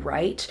being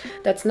right,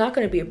 that's not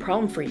going to be a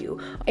problem for you.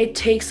 It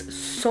takes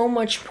so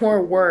much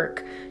more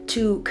work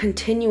to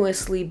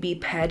continuously be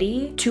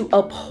petty, to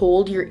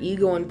uphold your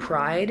ego and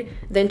pride,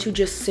 than to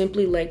just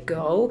simply let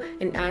go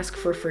and ask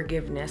for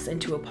forgiveness and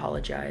to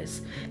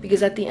apologize.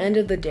 Because at the end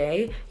of the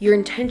day, your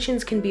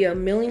intentions can be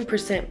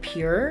 1,000,000%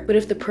 pure, but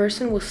if the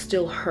person was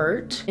still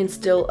hurt and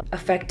still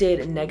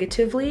affected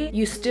negatively,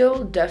 you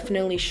still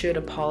definitely should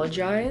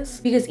apologize.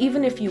 Because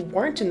even if you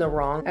weren't in the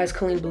wrong, as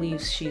Colleen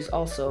believes she's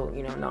also,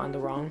 not in the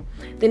wrong,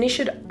 then it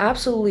should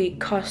absolutely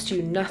cost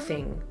you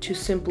nothing to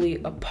simply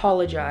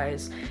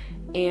apologize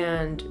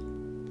and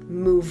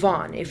move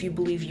on if you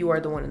believe you are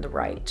the one in the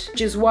right.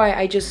 Which is why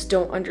I just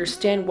don't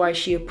understand why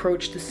she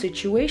approached the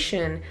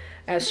situation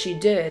as she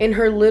did. In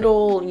her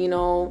little,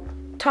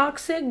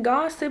 toxic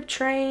gossip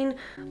train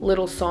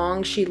little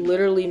song, she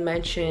literally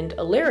mentioned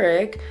a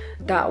lyric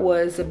that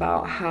was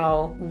about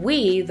how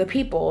we, the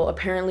people,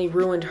 apparently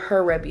ruined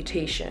her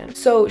reputation.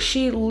 So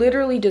she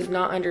literally does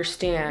not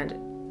understand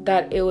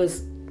that it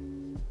was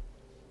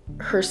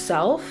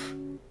herself,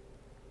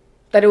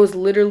 that it was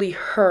literally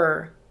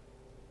her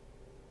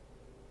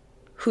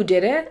who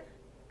did it.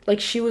 Like,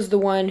 she was the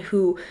one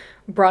who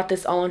brought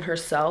this all on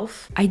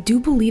herself. I do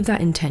believe that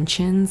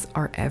intentions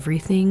are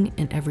everything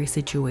in every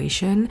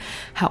situation.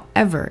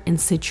 However, in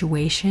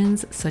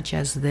situations such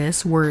as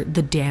this, where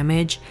the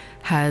damage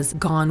has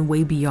gone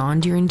way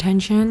beyond your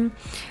intention,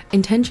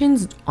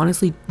 intentions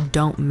honestly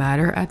don't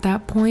matter at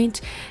that point.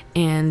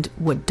 And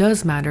what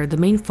does matter, the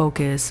main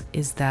focus,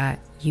 is that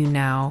you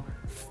now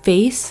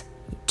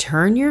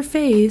turn your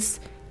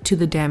face to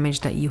the damage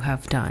that you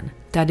have done.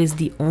 That is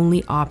the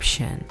only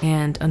option.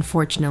 And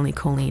unfortunately,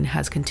 Colleen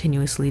has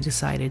continuously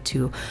decided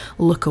to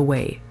look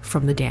away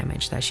from the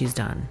damage that she's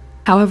done.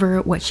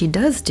 However, what she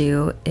does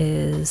do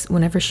is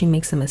whenever she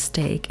makes a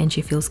mistake and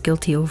she feels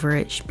guilty over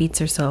it, she beats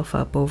herself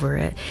up over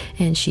it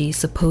and she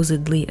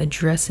supposedly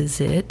addresses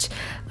it.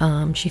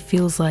 She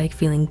feels like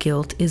feeling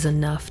guilt is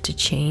enough to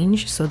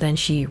change. So then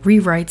she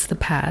rewrites the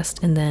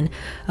past and then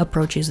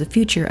approaches the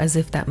future as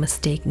if that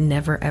mistake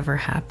never ever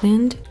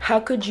happened.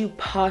 How could you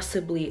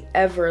possibly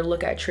ever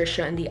look at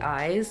Trisha in the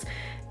eyes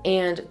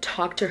and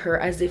talk to her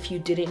as if you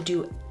didn't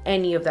do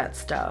any of that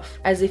stuff,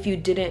 as if you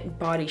didn't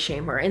body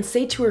shame her, and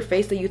say to her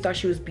face that you thought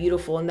she was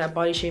beautiful and that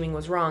body shaming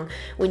was wrong,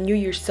 when you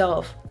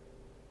yourself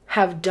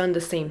have done the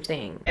same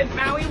thing. In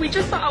Maui, we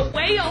just saw a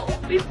whale.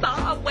 We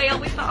saw a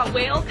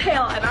whale's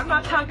tail. And I'm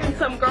not talking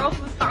some girl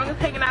whose thong is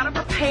hanging out of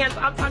her pants.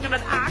 I'm talking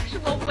an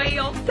actual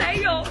whale's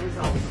tail.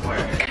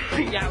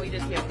 Yeah, we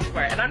did see him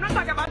swear. And I'm not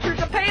talking about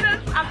Trisha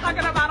Paytas. I'm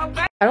talking about a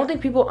whale. I don't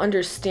think people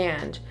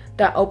understand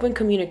that open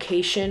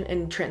communication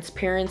and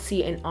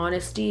transparency and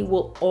honesty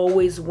will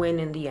always win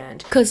in the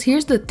end. Because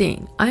here's the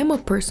thing, I'm a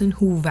person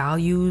who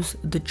values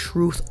the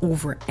truth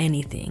over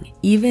anything,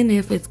 even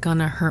if it's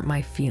gonna hurt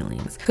my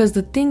feelings. Because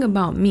the thing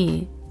about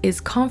me is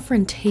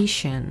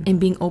confrontation and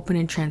being open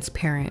and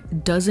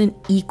transparent doesn't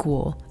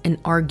equal an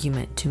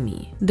argument to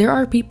me. There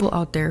are people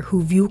out there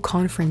who view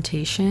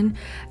confrontation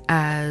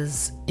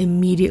as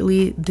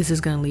immediately this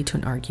is going to lead to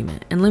an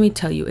argument. And let me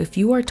tell you, if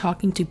you are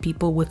talking to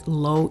people with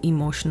low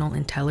emotional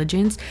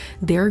intelligence,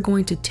 they're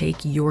going to take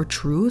your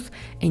truth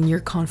and your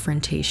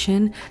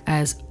confrontation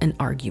as an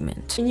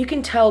argument. And you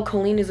can tell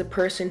Colleen is a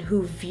person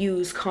who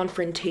views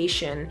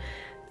confrontation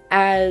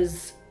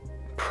as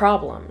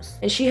problems,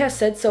 and she has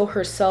said so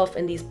herself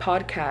in these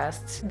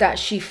podcasts that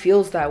she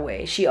feels that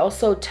way. She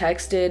also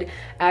texted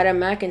Adam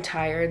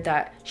McIntyre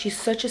that she's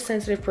such a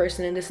sensitive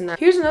person and this and that.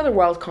 Here's another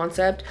wild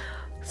concept.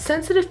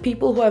 Sensitive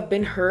people who have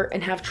been hurt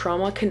and have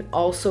trauma can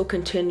also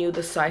continue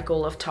the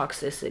cycle of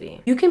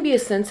toxicity. You can be a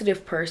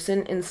sensitive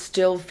person and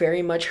still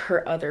very much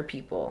hurt other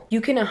people.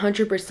 You can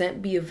 100%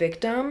 be a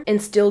victim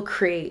and still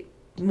create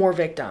more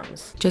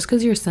victims. Just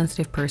because you're a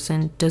sensitive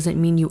person doesn't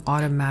mean you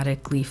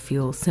automatically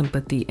feel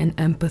sympathy and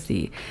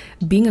empathy.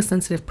 Being a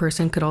sensitive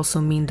person could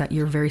also mean that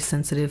you're very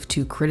sensitive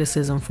to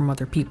criticism from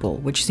other people,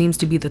 which seems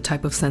to be the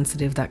type of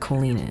sensitive that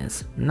Colleen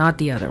is, not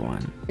the other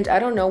one. And I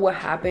don't know what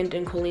happened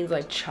in Colleen's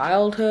like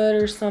childhood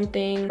or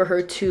something for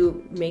her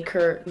to make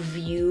her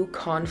view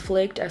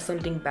conflict as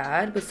something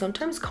bad, but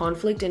sometimes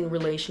conflict in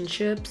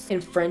relationships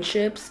and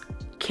friendships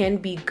can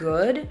be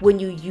good when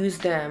you use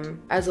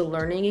them as a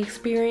learning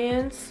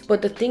experience.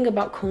 But the thing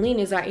about Colleen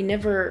is that I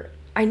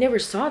never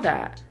saw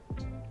that.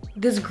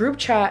 This group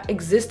chat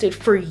existed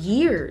for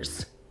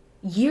years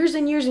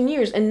and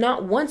years, and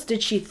not once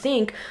did she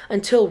think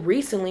until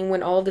recently,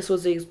 when all of this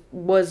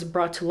was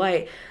brought to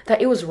light, that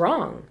it was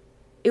wrong.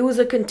 It was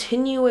a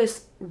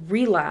continuous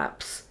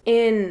relapse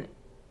in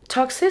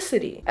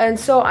toxicity. And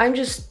so I'm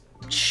just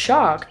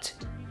shocked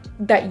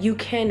that you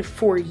can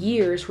for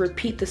years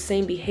repeat the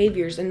same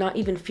behaviors and not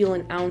even feel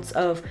an ounce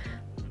of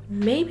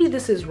maybe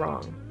this is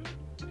wrong.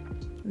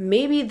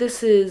 Maybe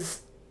this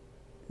is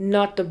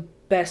not the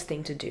best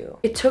thing to do.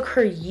 It took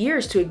her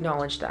years to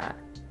acknowledge that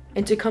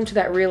and to come to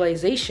that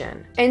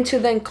realization, and to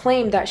then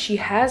claim that she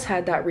has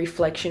had that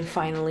reflection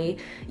finally,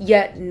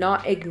 yet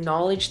not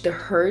acknowledge the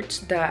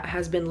hurt that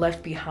has been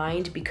left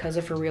behind because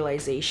of her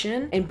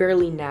realization, and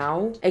barely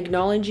now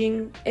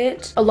acknowledging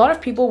it. A lot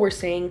of people were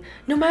saying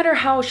no matter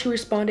how she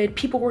responded,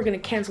 people were gonna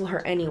cancel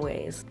her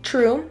anyways.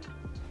 True,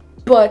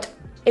 but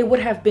it would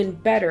have been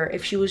better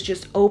if she was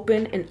just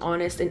open and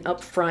honest and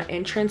upfront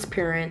and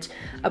transparent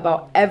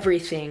about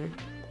everything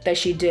that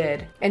she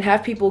did, and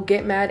have people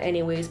get mad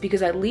anyways,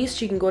 because at least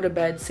she can go to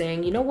bed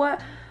saying, you know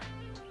what,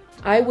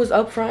 I was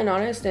upfront and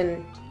honest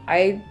and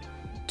I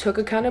took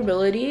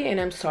accountability and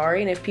I'm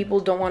sorry, and if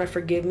people don't want to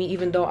forgive me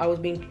even though I was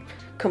being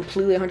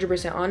completely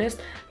 100% honest,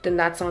 then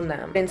that's on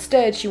them.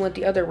 Instead, she went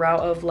the other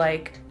route of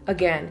like,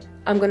 again,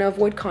 I'm gonna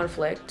avoid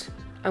conflict,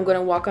 I'm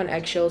gonna walk on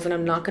eggshells, and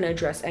I'm not gonna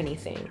address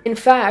anything. In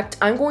fact,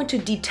 I'm going to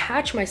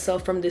detach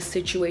myself from this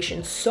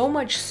situation, so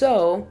much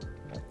so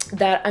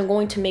that I'm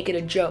going to make it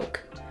a joke.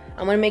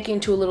 I'm gonna make it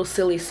into a little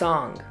silly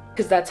song,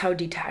 because that's how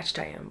detached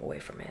I am away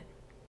from it.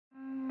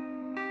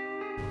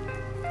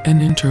 An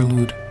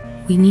interlude.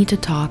 We need to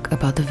talk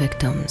about the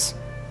victims.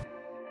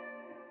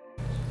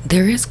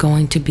 There is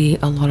going to be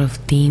a lot of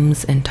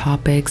themes and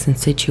topics and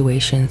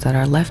situations that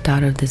are left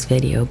out of this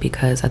video,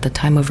 because at the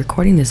time of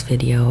recording this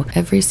video,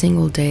 every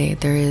single day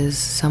there is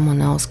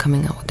someone else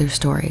coming out with their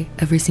story.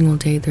 Every single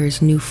day there is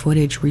new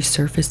footage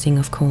resurfacing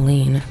of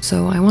Colleen.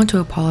 So I want to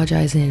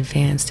apologize in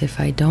advance if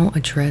I don't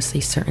address a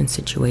certain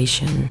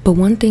situation. But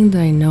one thing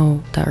that I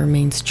know that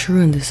remains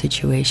true in this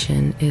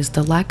situation is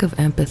the lack of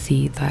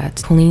empathy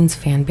that Colleen's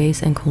fan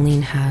base and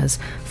Colleen has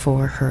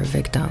for her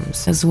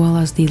victims, as well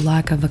as the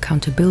lack of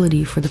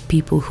accountability for the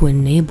people who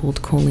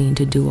enabled Colleen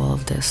to do all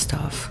of this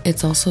stuff.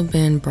 It's also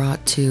been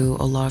brought to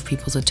a lot of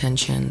people's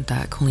attention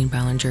that Colleen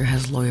Ballinger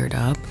has lawyered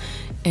up,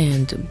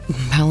 and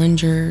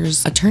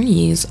Ballinger's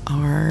attorneys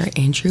are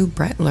Andrew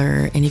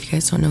Brettler, and if you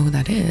guys don't know who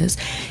that is,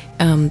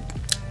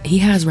 he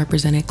has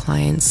represented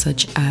clients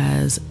such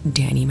as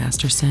Danny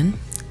Masterson,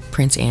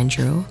 Prince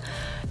Andrew.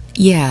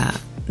 Yeah,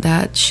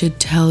 that should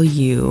tell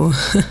you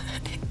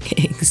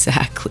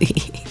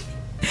exactly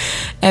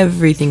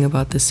everything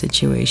about the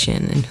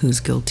situation and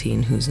who's guilty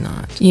and who's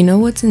not. You know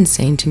what's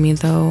insane to me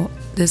though?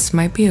 This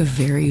might be a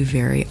very,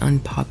 very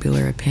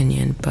unpopular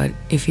opinion, but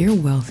if you're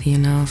wealthy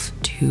enough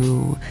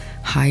to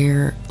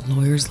hire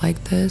lawyers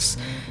like this,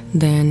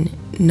 then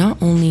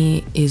not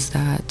only is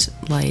that,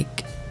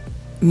 like,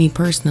 me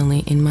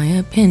personally, in my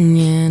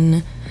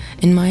opinion,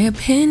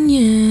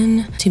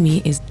 to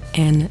me is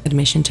an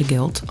admission to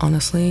guilt,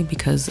 honestly,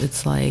 because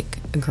it's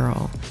like,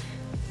 girl,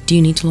 Do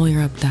you need to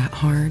lawyer up that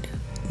hard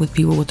with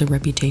people with a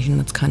reputation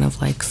that's kind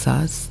of like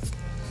sus?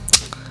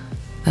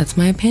 That's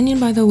my opinion,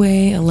 by the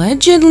way,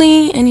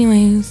 allegedly.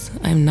 Anyways,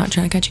 I'm not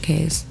trying to catch a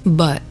case.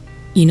 But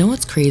you know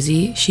what's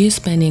crazy? She is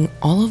spending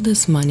all of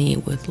this money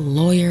with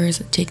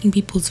lawyers, taking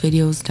people's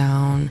videos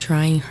down,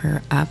 trying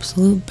her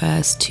absolute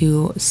best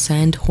to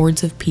send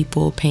hordes of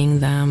people,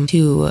 paying them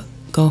to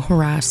go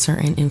harass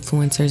certain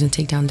influencers and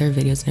take down their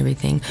videos and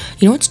everything.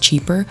 You know what's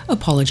cheaper?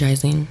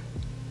 Apologizing.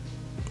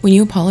 When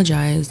you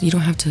apologize, you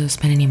don't have to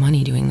spend any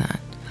money doing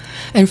that.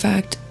 In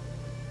fact,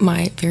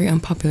 my very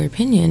unpopular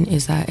opinion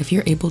is that if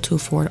you're able to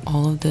afford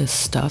all of this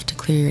stuff to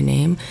clear your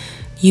name,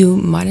 you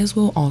might as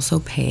well also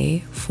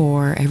pay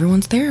for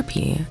everyone's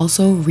therapy.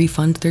 Also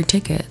refund their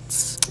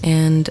tickets.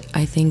 And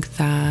I think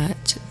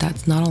that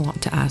that's not a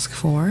lot to ask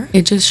for.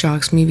 It just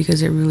shocks me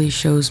because it really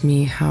shows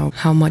me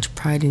how much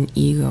pride and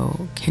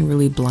ego can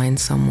really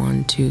blind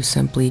someone to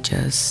simply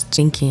just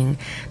thinking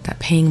that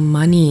paying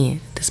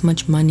money, this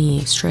much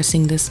money,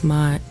 stressing this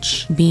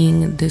much,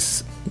 being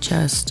this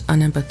just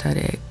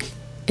unempathetic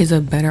is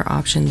a better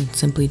option than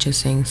simply just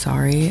saying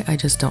sorry. I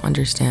just don't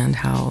understand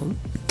how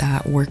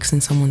that works in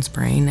someone's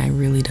brain. I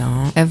really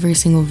don't. Every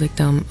single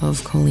victim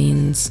of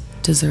Colleen's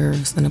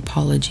deserves an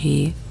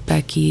apology.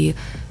 Becky,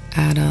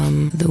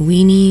 Adam, the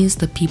weenies,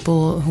 the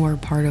people who are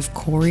part of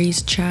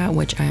Corey's chat,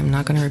 which I am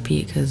not going to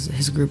repeat because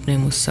his group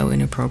name was so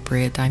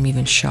inappropriate that I'm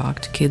even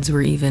shocked kids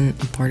were even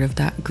a part of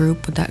that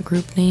group with that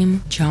group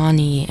name.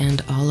 Johnny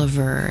and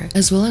Oliver,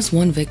 as well as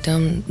one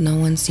victim no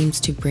one seems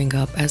to bring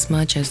up as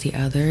much as the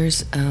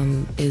others,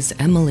 is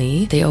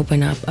Emily. They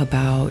open up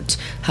about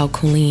how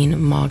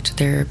Colleen mocked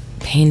their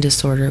pain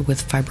disorder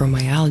with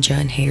fibromyalgia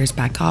and haters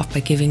back off by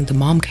giving the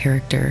mom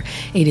character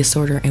a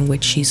disorder in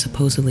which she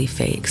supposedly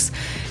fakes.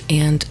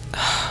 And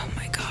oh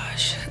my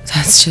gosh,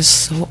 that's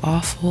just so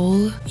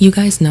awful. You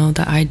guys know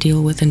that I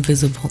deal with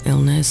invisible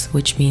illness,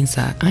 which means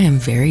that I am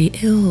very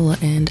ill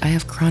and I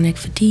have chronic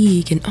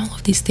fatigue and all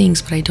of these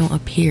things, but I don't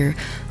appear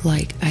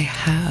like I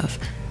have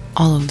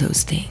all of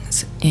those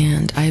things.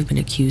 And I've been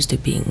accused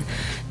of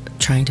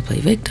trying to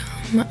play victim.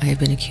 I've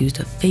been accused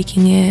of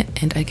faking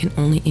it, and I can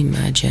only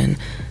imagine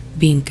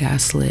being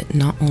gaslit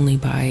not only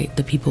by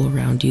the people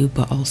around you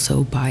but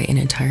also by an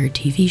entire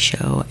TV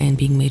show and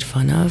being made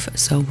fun of.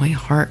 So my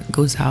heart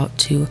goes out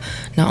to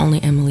not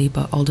only Emily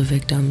but all the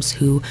victims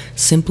who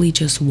simply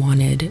just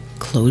wanted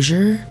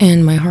closure,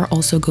 and my heart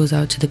also goes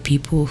out to the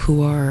people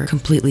who are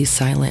completely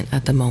silent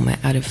at the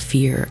moment out of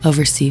fear of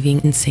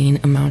receiving insane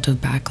amount of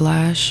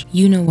backlash.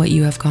 You know what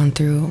you have gone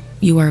through.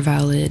 You are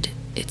valid.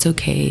 It's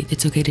okay.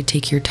 It's okay to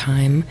take your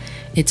time.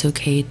 It's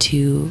okay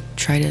to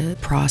try to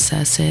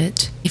process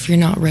it. If you're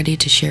not ready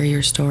to share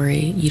your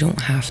story, you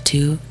don't have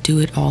to. Do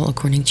it all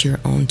according to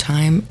your own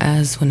time,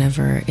 as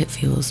whenever it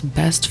feels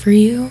best for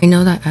you. I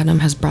know that Adam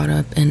has brought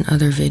up in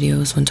other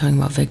videos when talking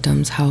about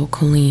victims how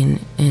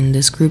Colleen in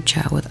this group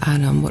chat with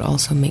Adam would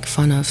also make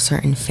fun of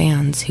certain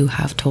fans who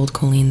have told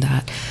Colleen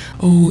that,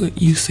 "Oh,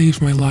 you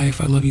saved my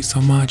life. I love you so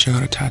much. I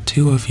got a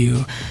tattoo of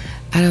you."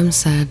 Adam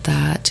said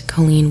that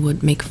Colleen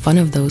would make fun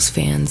of those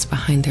fans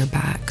behind their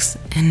backs,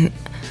 and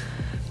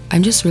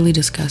I'm just really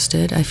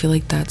disgusted. I feel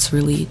like that's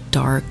really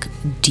dark,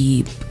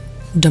 deep,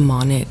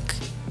 demonic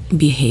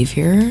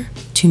behavior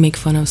to make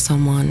fun of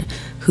someone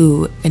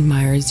who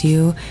admires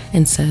you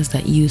and says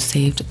that you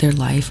saved their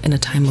life in a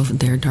time of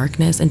their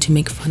darkness, and to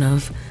make fun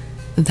of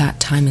that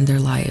time in their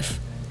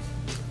life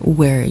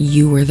where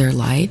you were their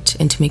light,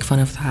 and to make fun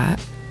of that.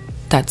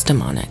 That's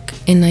demonic.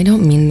 And I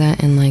don't mean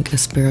that in like a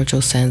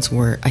spiritual sense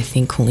where I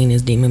think Colleen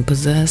is demon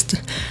possessed.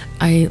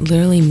 I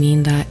literally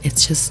mean that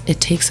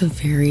it takes a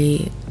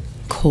very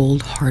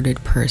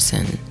cold-hearted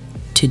person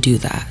to do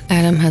that.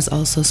 Adam has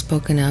also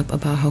spoken up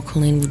about how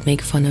Colleen would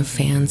make fun of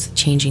fans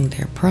changing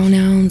their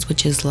pronouns,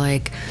 which is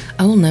like,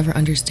 I will never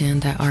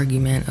understand that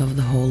argument of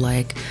the whole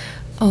like,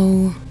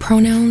 oh,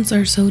 pronouns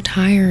are so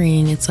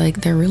tiring. It's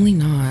like, they're really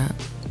not.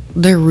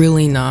 They're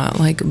really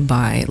not. Like,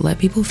 bye. Let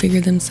people figure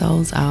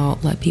themselves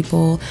out. Let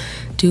people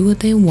do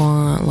what they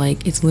want.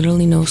 Like, it's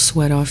literally no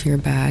sweat off your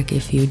back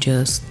if you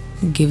just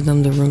give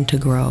them the room to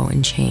grow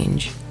and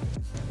change.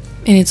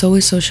 And it's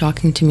always so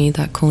shocking to me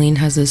that Colleen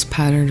has this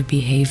pattern of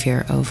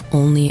behavior of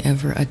only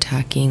ever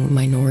attacking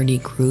minority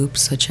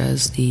groups such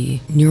as the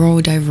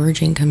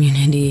neurodivergent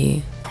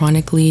community,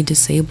 chronically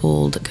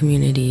disabled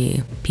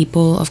community,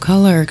 people of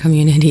color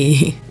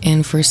community.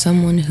 And for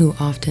someone who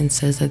often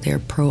says that they're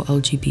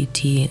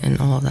pro-LGBT and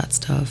all of that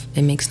stuff,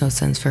 it makes no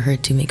sense for her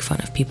to make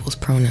fun of people's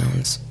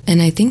pronouns. And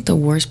I think the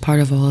worst part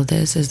of all of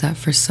this is that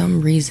for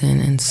some reason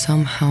and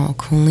somehow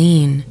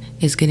Colleen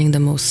is getting the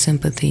most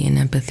sympathy and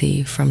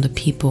empathy from the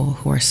people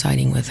who are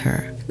siding with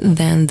her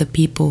than the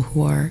people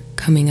who are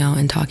coming out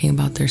and talking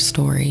about their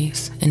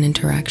stories and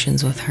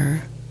interactions with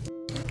her.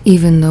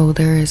 Even though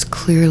there is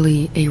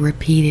clearly a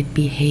repeated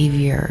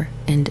behavior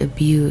and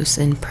abuse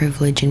and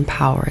privilege and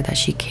power that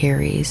she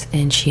carries,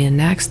 and she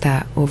enacts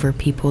that over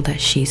people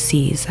that she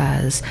sees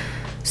as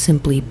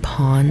simply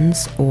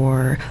pawns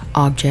or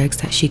objects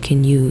that she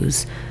can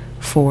use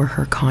for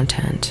her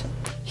content.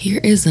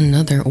 Here is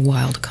another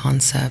wild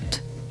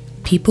concept.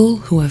 People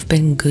who have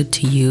been good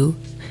to you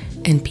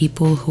and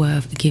people who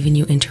have given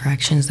you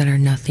interactions that are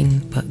nothing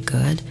but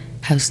good,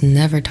 has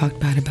never talked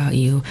bad about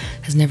you,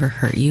 has never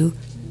hurt you,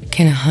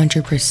 can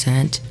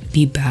 100%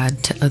 be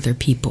bad to other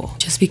people.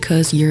 Just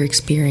because your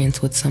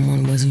experience with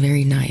someone was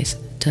very nice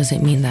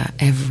doesn't mean that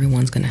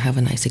everyone's gonna have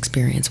a nice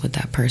experience with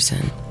that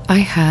person. I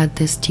had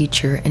this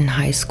teacher in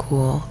high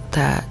school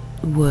that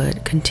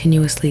would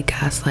continuously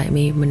gaslight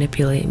me,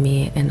 manipulate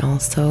me, and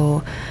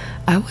also,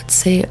 I would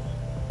say,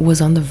 was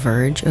on the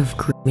verge of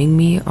grooming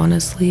me,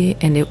 honestly,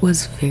 and it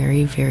was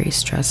very, very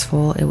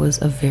stressful. It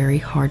was a very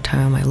hard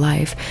time in my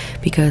life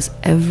because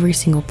every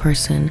single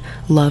person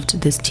loved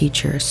this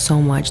teacher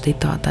so much. They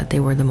thought that they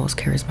were the most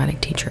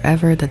charismatic teacher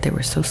ever, that they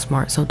were so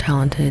smart, so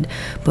talented.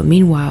 But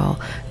meanwhile,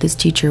 this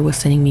teacher was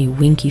sending me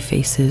winky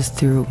faces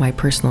through my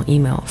personal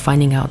email,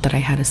 finding out that I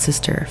had a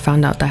sister,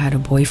 found out that I had a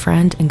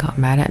boyfriend and got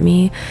mad at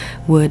me,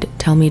 would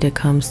tell me to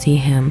come see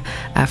him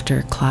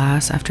after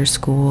class, after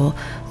school.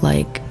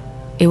 Like,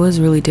 it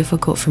was really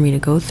difficult for me to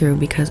go through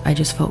because I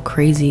just felt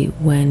crazy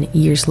when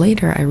years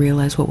later I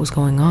realized what was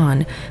going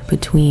on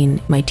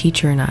between my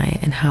teacher and I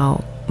and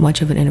how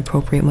much of an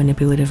inappropriate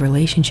manipulative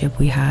relationship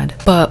we had.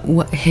 But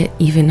what hit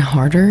even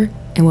harder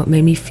and what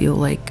made me feel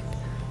like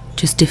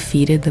just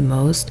defeated the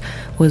most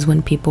was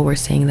when people were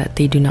saying that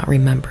they do not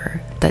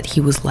remember that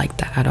he was like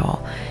that at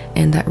all.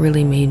 And that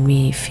really made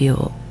me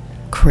feel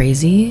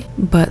crazy.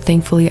 But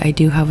thankfully I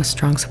do have a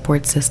strong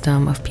support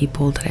system of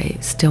people that I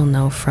still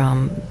know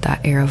from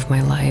that era of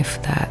my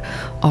life that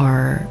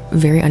are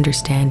very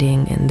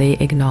understanding, and they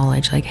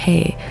acknowledge like,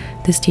 hey,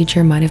 this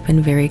teacher might have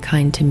been very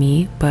kind to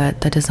me,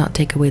 but that does not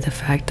take away the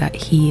fact that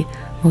he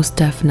most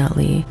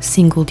definitely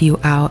singled you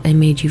out and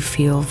made you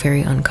feel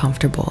very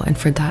uncomfortable, and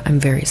for that I'm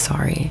very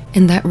sorry.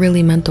 And that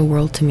really meant the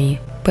world to me.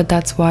 But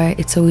that's why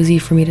it's so easy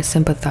for me to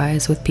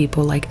sympathize with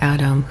people like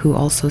Adam, who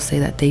also say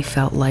that they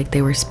felt like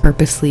they were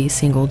purposely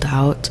singled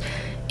out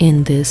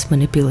in this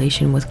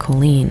manipulation with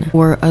Colleen,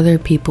 or other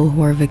people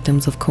who are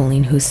victims of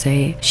Colleen who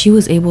say she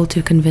was able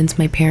to convince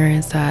my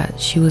parents that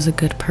she was a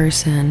good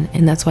person,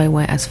 and that's why I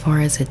went as far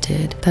as it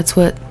did. That's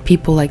what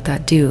people like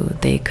that do.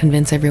 They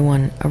convince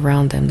everyone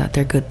around them that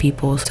they're good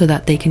people so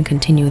that they can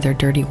continue their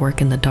dirty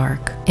work in the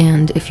dark.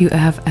 And if you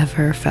have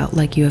ever felt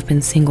like you have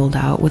been singled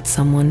out with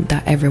someone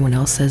that everyone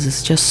else says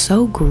is just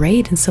so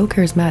great and so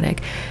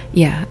charismatic,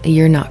 yeah,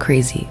 you're not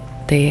crazy.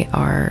 They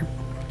are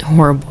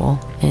horrible,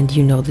 and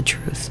you know the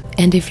truth.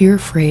 And if you're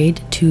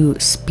afraid to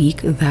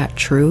speak that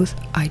truth,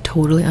 I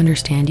totally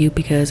understand you,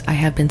 because I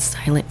have been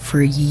silent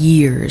for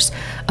years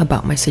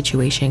about my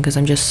situation because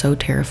I'm just so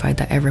terrified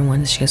that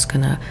everyone is just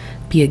gonna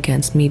be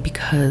against me,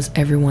 because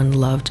everyone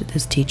loved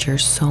this teacher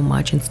so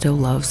much and still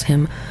loves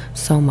him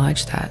so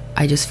much that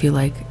I just feel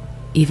like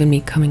even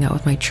me coming out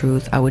with my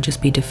truth, I would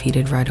just be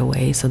defeated right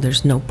away. So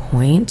there's no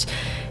point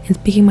in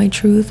speaking my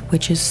truth,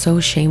 which is so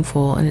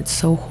shameful, and it's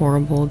so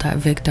horrible that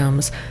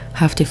victims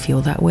have to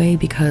feel that way,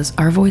 because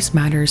our voice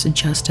matters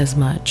just as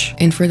much.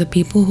 And for the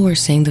people who are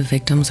saying the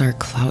victims are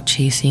clout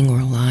chasing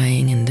or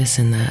lying and this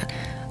and that,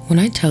 when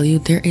I tell you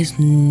oh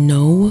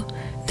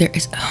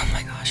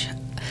my gosh,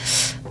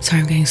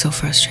 sorry, I'm getting so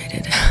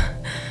frustrated.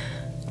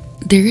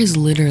 There is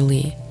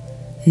literally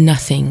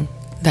nothing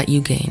that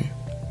you gain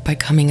by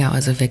coming out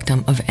as a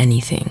victim of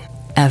anything,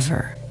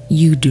 ever.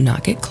 You do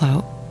not get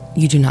clout,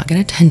 you do not get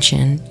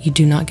attention, you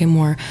do not get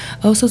more,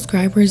 oh,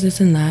 subscribers, this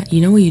and that.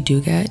 You know what you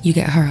do get? You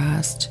get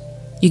harassed,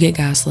 you get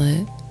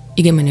gaslit,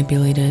 you get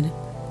manipulated,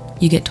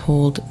 you get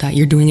told that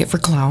you're doing it for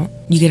clout,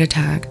 you get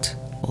attacked.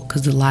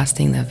 Because the last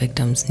thing that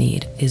victims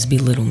need is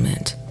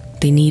belittlement.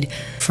 They need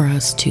for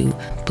us to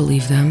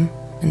believe them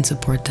and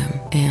support them.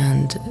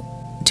 And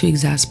to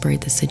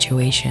exasperate the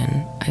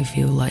situation, I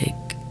feel like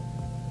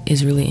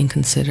is really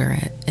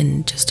inconsiderate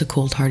and just a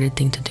cold-hearted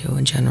thing to do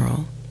in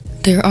general.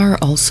 There are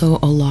also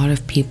a lot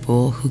of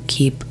people who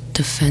keep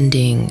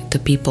defending the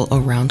people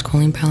around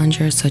Colleen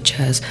Ballinger, such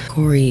as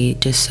Corey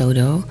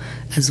DeSoto,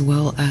 as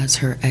well as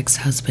her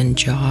ex-husband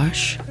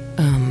Josh.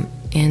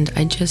 And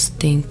I just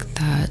think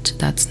that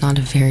that's not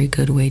a very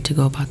good way to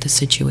go about the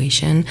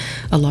situation.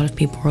 A lot of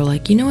people are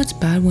like, you know, it's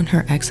bad when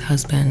her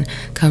ex-husband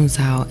comes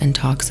out and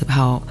talks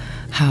about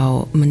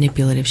how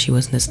manipulative she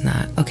was and this and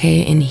that.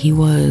 Okay, and he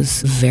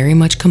was very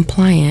much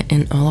compliant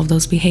in all of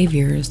those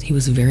behaviors. He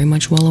was very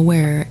much well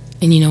aware.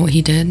 And you know what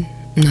he did?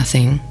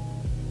 Nothing.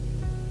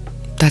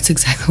 That's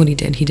exactly what he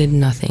did. He did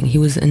nothing. He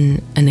was an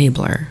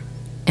enabler.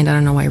 And I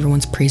don't know why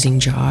everyone's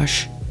praising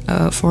Josh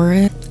for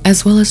it,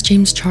 as well as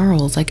James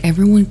Charles. Like,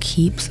 everyone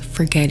keeps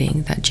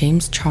forgetting that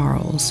James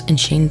Charles and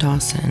Shane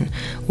Dawson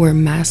were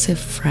massive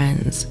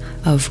friends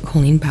of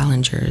Colleen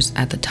Ballinger's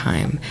at the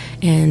time.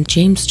 And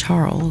James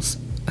Charles,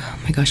 oh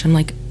my gosh, I'm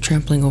like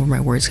trampling over my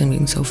words, I'm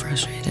getting so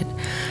frustrated.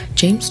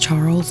 James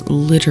Charles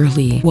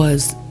literally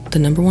was the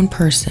 #1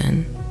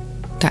 person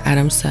that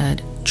Adam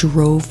said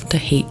drove the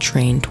hate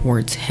train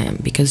towards him,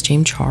 because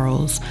James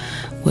Charles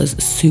was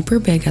super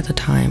big at the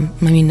time.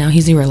 I mean, now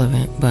he's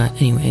irrelevant, but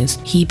anyways,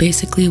 he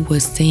basically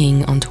was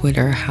saying on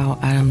Twitter how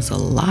Adam's a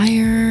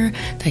liar,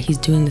 that he's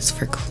doing this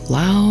for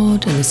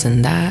clout and this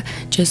and that,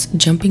 just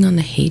jumping on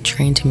the hate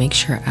train to make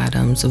sure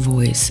Adam's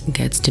voice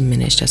gets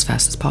diminished as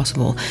fast as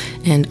possible.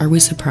 And are we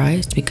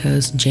surprised?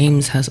 Because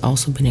James has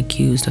also been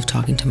accused of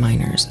talking to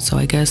minors, so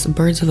I guess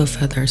birds of a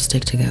feather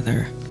stick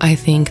together. I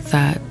think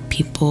that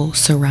people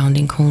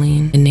surrounding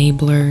Colleen,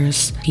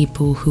 enablers,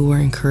 people who were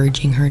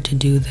encouraging her to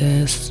do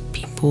this,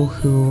 people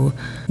who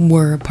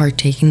were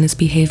partaking this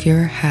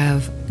behavior,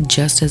 have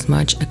just as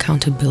much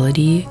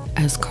accountability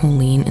as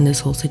Colleen in this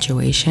whole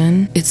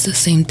situation. It's the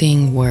same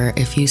thing where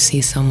if you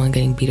see someone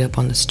getting beat up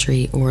on the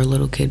street or a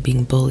little kid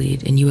being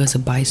bullied and you as a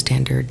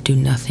bystander do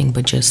nothing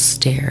but just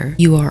stare,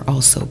 you are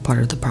also part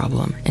of the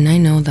problem. And I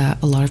know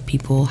that a lot of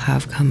people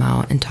have come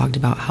out and talked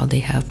about how they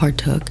have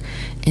partook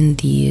in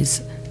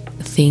these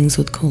things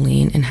with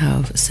Colleen and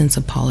have since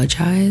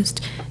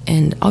apologized,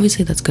 and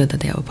obviously that's good that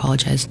they have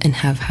apologized and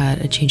have had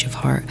a change of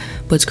heart,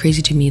 but it's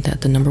crazy to me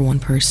that the number one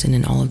person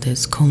in all of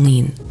this,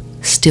 Colleen,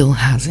 still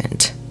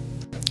hasn't.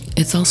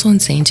 It's also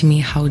insane to me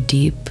how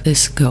deep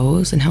this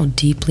goes and how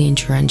deeply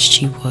entrenched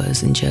she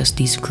was in just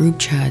these group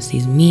chats,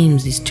 these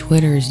memes, these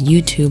Twitters,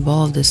 YouTube,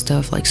 all of this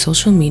stuff. Like,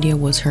 social media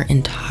was her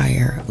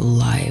entire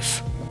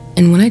life.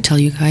 And when I tell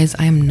you guys,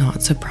 I am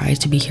not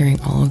surprised to be hearing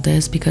all of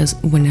this, because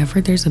whenever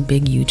there's a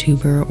big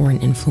YouTuber or an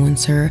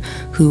influencer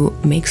who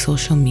makes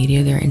social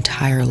media their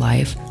entire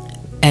life,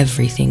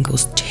 everything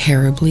goes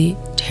terribly,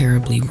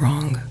 terribly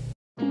wrong.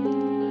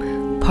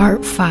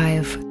 Part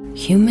 5.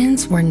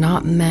 Humans were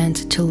not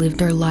meant to live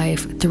their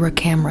life through a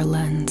camera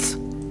lens.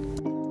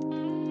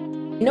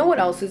 You know what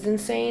else is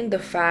insane? The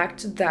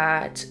fact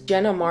that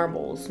Jenna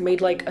Marbles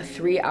made like a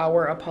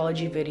 3-hour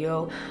apology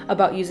video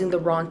about using the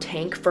wrong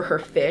tank for her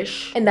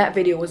fish, and that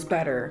video was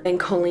better than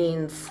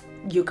Colleen's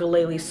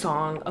ukulele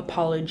song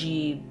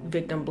apology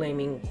victim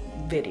blaming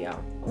video.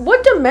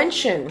 What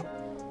dimension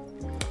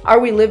are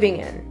we living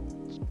in?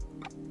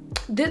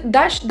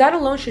 That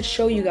alone should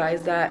show you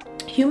guys that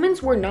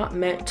humans were not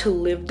meant to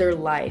live their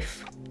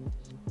life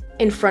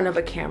in front of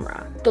a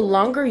camera. The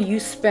longer you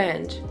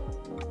spend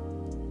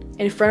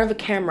in front of a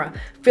camera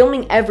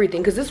filming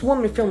everything, because this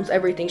woman films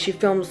everything. She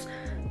films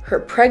her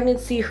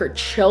pregnancy, her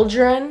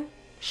children,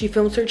 she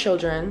films her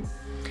children,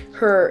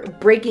 her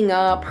breaking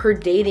up, her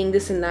dating,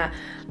 this and that.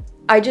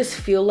 I just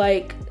feel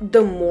like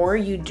the more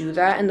you do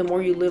that and the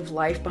more you live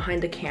life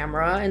behind the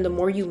camera and the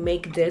more you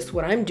make this,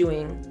 what I'm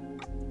doing,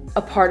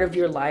 a part of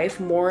your life,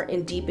 more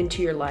and deep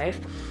into your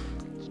life,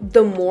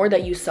 the more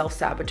that you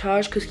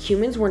self-sabotage, because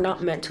humans were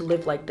not meant to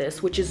live like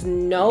this, which is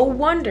no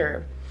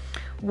wonder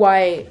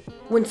why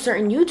when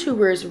certain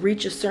YouTubers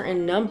reach a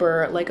certain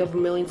number, like of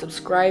 1 million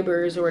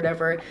subscribers or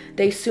whatever,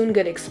 they soon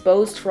get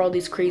exposed for all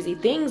these crazy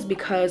things,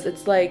 because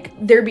it's like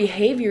their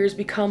behaviors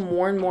become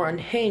more and more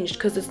unhinged,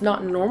 because it's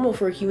not normal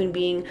for a human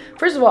being.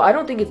 First of all, I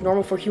don't think it's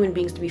normal for human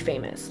beings to be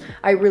famous.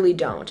 I really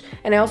don't.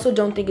 And I also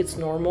don't think it's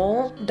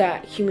normal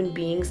that human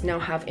beings now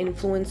have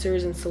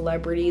influencers and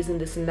celebrities and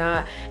this and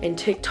that and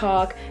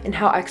TikTok, and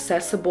how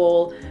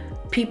accessible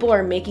people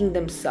are making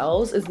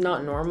themselves is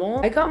not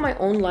normal. I got my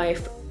own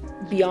life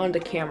beyond the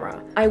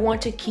camera. I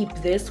want to keep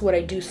this, what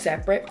I do,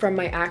 separate from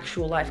my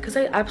actual life, because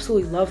I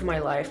absolutely love my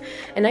life,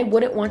 and I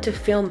wouldn't want to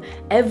film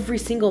every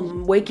single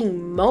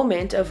waking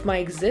moment of my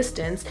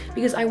existence,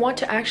 because I want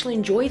to actually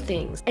enjoy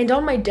things. And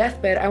on my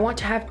deathbed, I want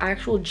to have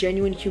actual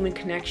genuine human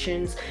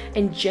connections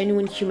and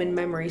genuine human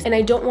memories, and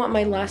I don't want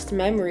my last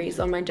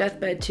memories on my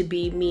deathbed to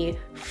be me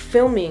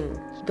filming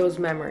those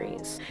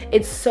memories.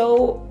 It's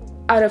so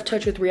out of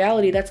touch with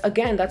reality. That's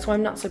why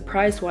I'm not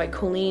surprised why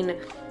Colleen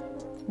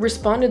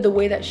responded the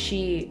way that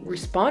she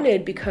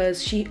responded,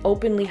 because she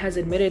openly has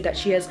admitted that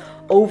she has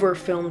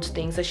over-filmed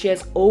things, that she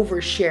has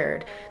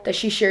overshared, that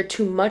she shared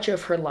too much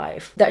of her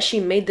life, that she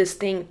made this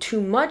thing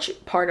too much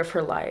part of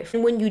her life.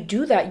 And when you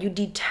do that, you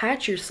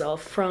detach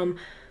yourself from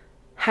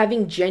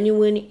having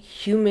genuine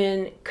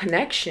human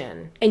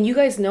connection. And you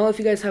guys know, if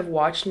you guys have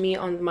watched me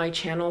on my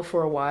channel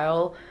for a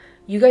while,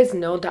 you guys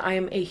know that I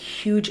am a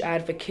huge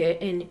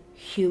advocate in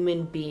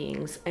human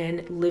beings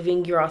and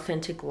living your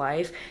authentic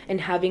life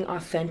and having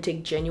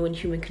authentic, genuine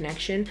human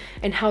connection,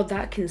 and how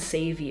that can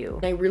save you.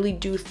 And I really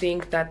do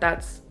think that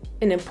that's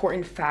an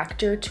important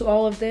factor to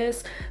all of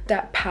this,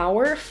 that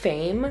power,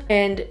 fame,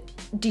 and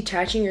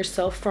detaching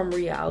yourself from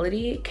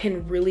reality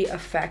can really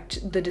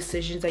affect the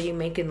decisions that you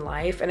make in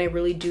life. And I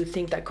really do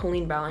think that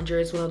Colleen Ballinger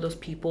is one of those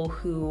people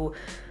who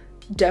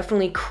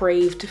definitely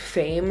craved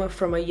fame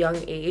from a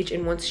young age,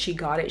 and once she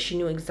got it, she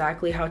knew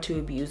exactly how to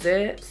abuse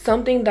it.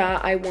 Something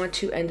that I want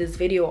to end this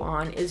video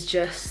on is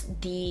just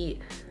the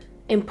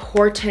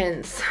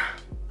importance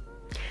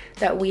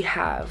that we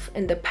have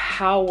and the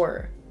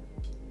power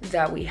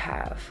that we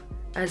have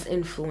as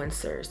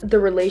influencers. The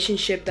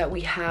relationship that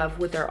we have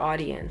with our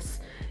audience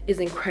is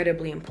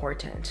incredibly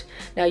important.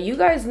 Now, you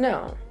guys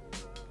know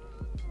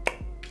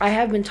I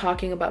have been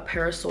talking about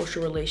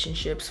parasocial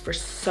relationships for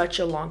such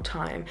a long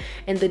time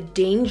and the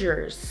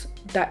dangers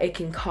that it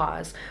can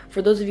cause.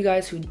 For those of you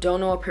guys who don't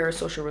know what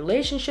parasocial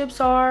relationships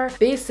are,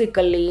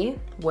 basically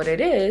what it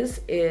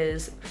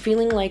is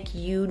feeling like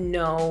you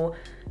know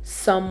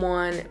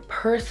someone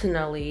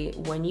personally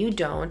when you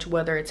don't,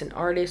 whether it's an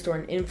artist or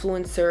an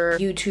influencer,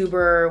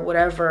 YouTuber,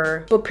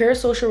 whatever. But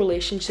parasocial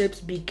relationships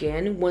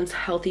begin once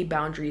healthy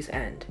boundaries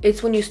end.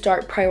 It's when you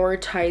start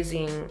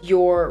prioritizing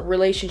your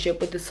relationship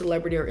with the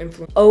celebrity or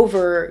influencer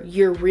over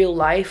your real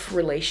life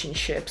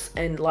relationships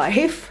and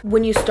life.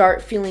 When you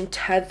start feeling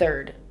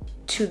tethered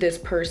to this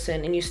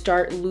person and you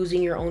start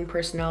losing your own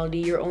personality,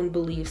 your own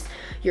beliefs,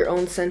 your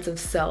own sense of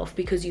self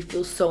because you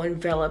feel so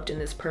enveloped in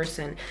this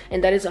person.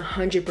 And that is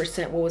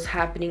 100% what was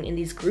happening in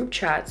these group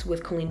chats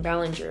with Colleen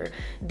Ballinger.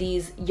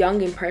 These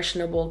young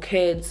impressionable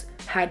kids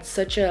had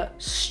such a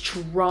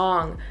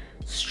strong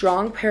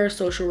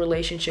parasocial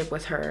relationship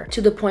with her,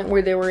 to the point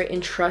where they were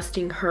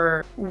entrusting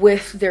her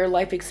with their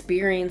life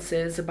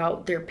experiences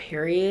about their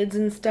periods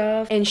and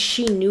stuff. And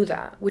she knew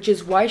that, which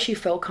is why she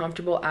felt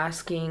comfortable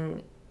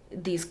asking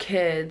these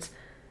kids,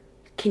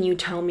 can you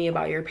tell me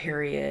about your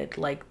period?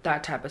 Like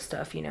that type of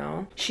stuff, you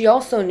know? She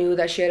also knew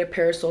that she had a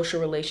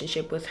parasocial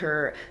relationship with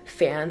her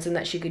fans and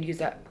that she could use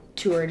that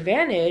to her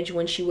advantage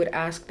when she would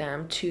ask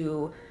them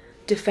to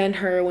defend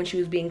her when she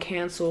was being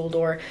canceled,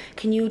 or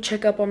can you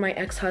check up on my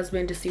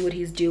ex-husband to see what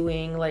he's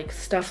doing, like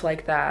stuff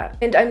like that.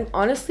 And I'm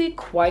honestly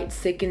quite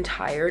sick and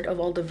tired of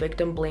all the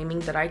victim blaming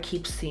that I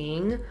keep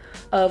seeing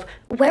of,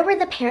 where were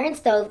the parents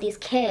though of these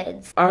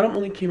kids? Adam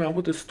only came out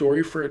with a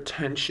story for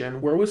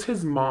attention. Where was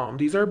his mom?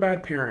 These are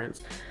bad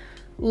parents.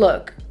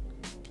 Look,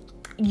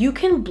 you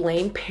can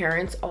blame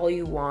parents all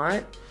you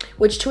want,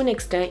 which to an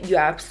extent you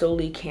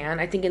absolutely can.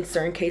 I think in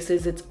certain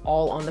cases it's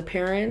all on the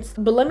parents.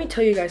 But let me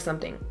tell you guys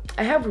something.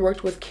 I have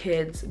worked with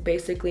kids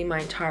basically my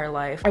entire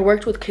life. I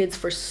worked with kids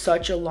for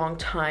such a long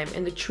time,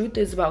 and the truth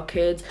is about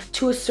kids,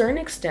 to a certain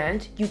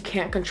extent, you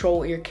can't control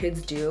what your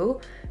kids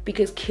do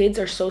because kids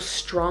are so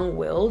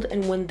strong-willed,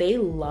 and when they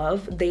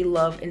love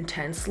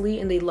intensely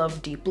and they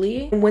love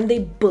deeply. And when they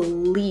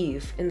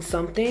believe in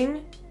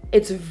something,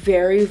 it's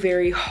very,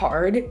 very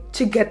hard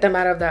to get them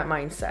out of that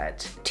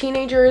mindset.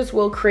 Teenagers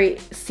will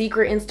create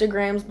secret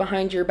Instagrams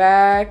behind your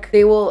back.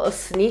 They will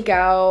sneak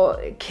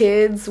out.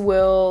 Kids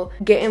will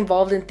get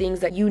involved in things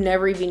that you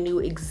never even knew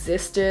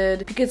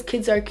existed because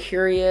kids are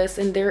curious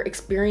and they're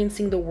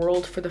experiencing the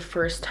world for the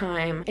first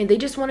time and they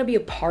just want to be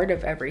a part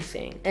of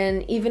everything.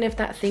 And even if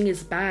that thing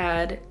is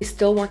bad, they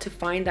still want to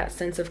find that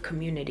sense of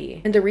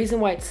community. And the reason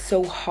why it's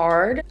so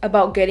hard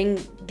about getting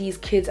these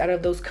kids out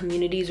of those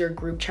communities or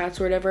group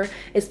chats or whatever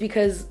is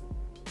because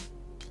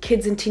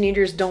kids and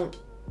teenagers don't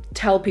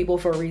tell people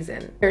for a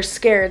reason. They're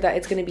scared that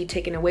it's going to be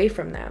taken away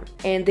from them,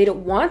 and they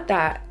don't want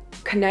that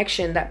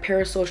connection, that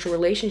parasocial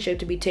relationship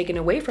to be taken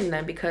away from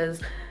them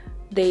because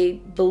they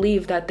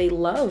believe that they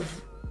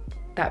love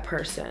that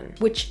person,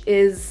 which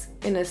is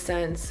in a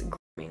sense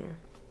grooming.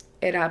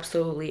 It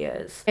absolutely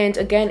is. And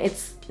again,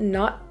 it's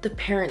not the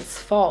parents'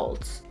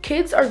 fault.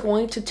 Kids are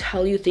going to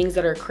tell you things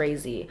that are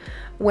crazy.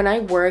 When I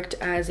worked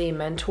as a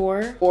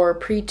mentor for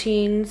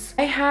preteens,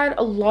 I had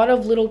a lot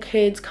of little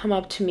kids come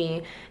up to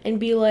me and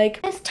be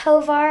like, Miss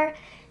Tovar,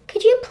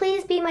 could you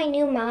please be my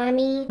new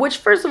mommy? Which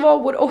first of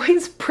all would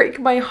always break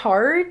my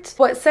heart.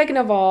 But second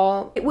of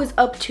all, it was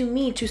up to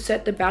me to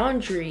set the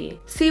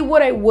boundary. See,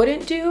 what I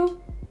wouldn't do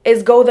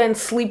is go then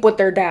sleep with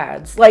their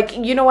dads. Like,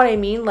 you know what I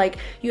mean? Like,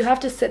 you have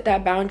to set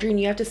that boundary, and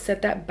you have to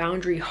set that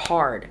boundary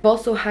hard. I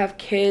also have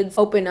kids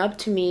open up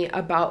to me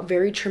about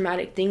very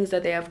traumatic things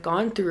that they have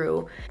gone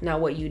through. Now,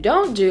 what you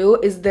don't do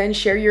is then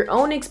share your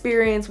own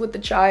experience with the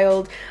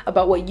child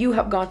about what you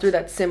have gone through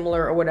that's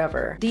similar or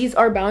whatever. These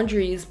are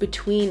boundaries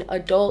between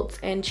adults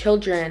and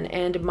children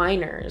and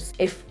minors.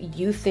 If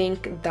you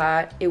think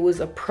that it was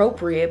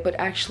appropriate, but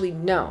actually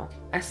no.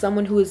 As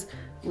someone who is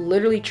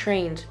literally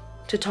trained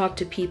to talk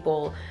to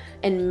people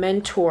and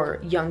mentor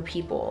young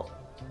people,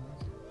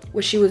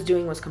 what she was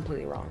doing was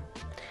completely wrong.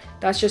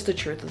 That's just the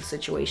truth of the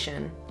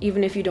situation.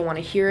 Even if you don't want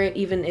to hear it,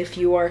 even if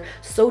you are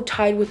so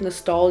tied with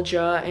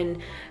nostalgia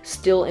and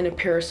still in a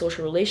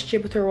parasocial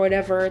relationship with her or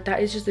whatever,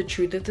 that is just the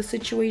truth of the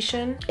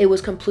situation. It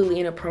was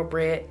completely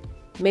inappropriate,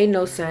 made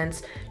no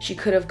sense. She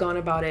could have gone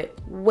about it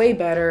way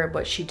better,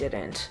 but she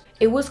didn't.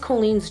 It was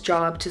Colleen's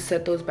job to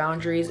set those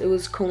boundaries. It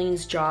was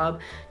Colleen's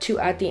job to,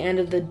 at the end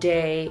of the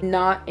day,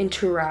 not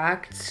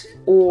interact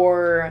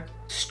or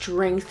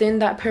strengthen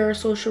that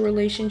parasocial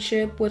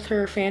relationship with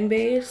her fan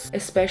base,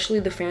 especially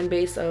the fan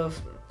base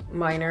of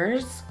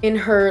minors. In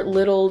her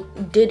little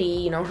ditty,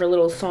 you know, her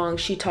little song,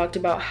 she talked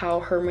about how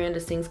her Miranda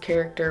Sings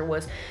character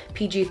was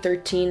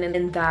PG-13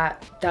 and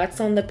that's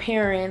on the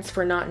parents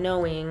for not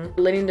knowing,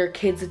 letting their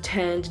kids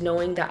attend,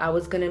 knowing that I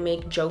was gonna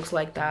make jokes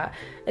like that.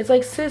 It's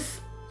like, sis,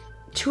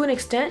 to an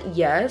extent,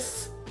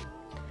 yes,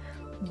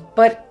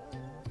 but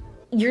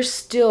you're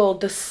still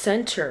the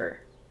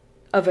center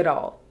of it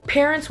all.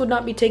 Parents would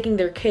not be taking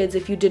their kids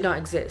if you did not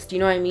exist. You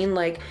know what I mean?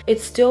 Like, it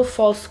still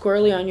falls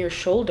squarely on your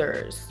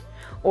shoulders.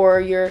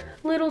 or your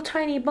little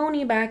tiny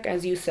bony back,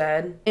 as you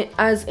said.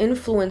 As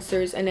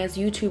influencers and as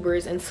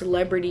YouTubers and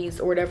celebrities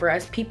or whatever,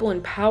 as people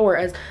in power,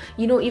 as,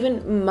 you know,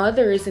 even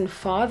mothers and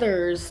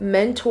fathers,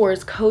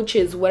 mentors,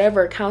 coaches,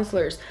 whatever,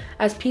 counselors,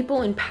 as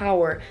people in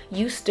power,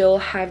 you still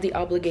have the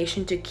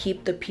obligation to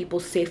keep the people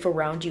safe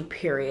around you,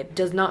 period.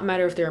 Does not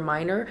matter if they're a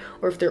minor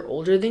or if they're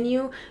older than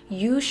you.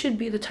 You should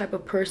be the type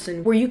of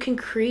person where you can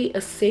create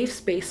a safe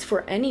space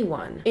for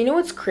anyone. You know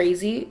what's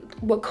crazy?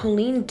 What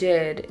Colleen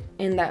did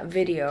in that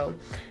video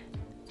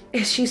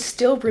is she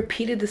still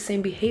repeated the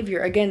same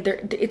behavior. Again,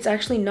 it's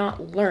actually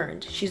not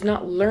learned. She's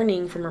not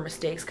learning from her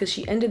mistakes, because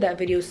she ended that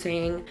video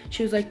saying,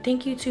 she was like,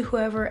 thank you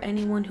to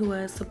anyone who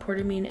has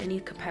supported me in any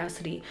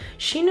capacity.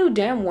 She knew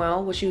damn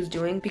well what she was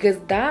doing, because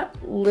that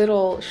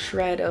little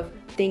shred of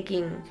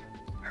thanking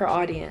her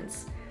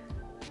audience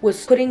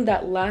was putting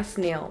that last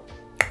nail,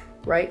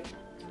 right,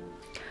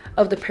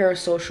 of the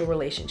parasocial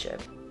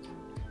relationship.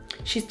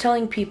 She's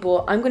telling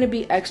people, I'm going to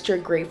be extra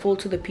grateful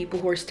to the people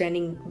who are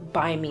standing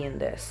by me in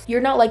this. You're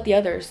not like the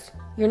others.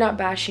 You're not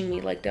bashing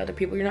me like the other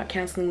people. You're not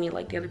canceling me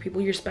like the other people.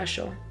 You're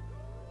special.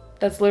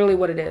 That's literally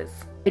what it is.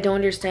 I don't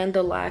understand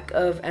the lack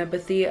of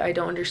empathy. I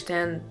don't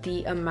understand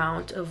the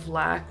amount of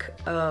lack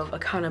of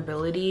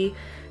accountability,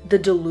 the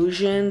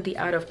delusion, the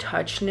out of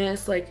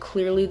touchness. Like,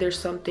 clearly there's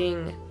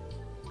something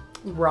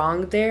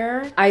wrong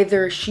there.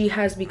 Either she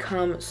has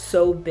become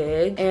so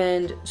big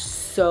and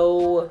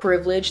so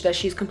privileged that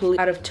she's completely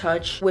out of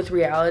touch with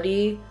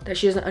reality, that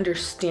she doesn't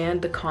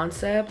understand the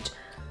concept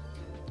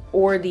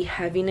or the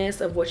heaviness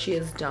of what she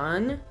has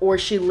done, or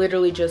she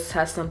literally just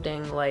has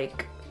something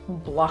like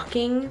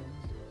blocking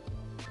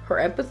her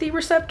empathy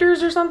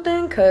receptors or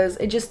something, because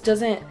it just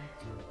doesn't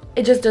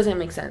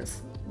make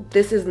sense.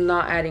 This is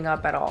not adding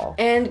up at all.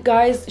 And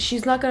guys,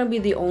 she's not gonna be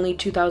the only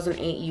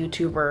 2008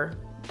 YouTuber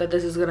that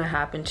this is gonna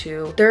happen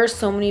to. There are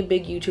so many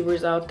big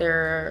YouTubers out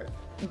there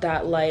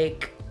that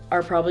like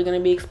are probably gonna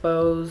be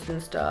exposed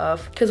and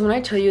stuff, because when I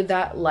tell you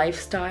that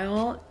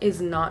lifestyle is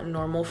not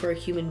normal for a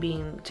human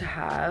being to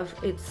have,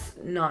 it's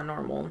not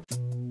normal.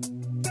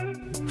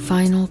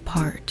 Final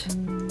part: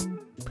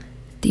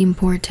 the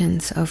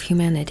importance of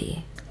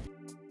humanity.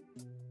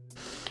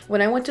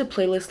 When I went to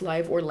Playlist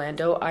Live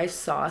Orlando, I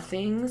saw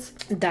things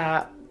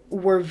that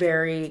were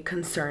very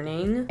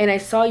concerning, and I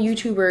saw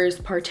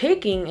YouTubers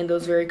partaking in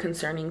those very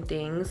concerning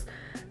things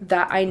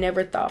that I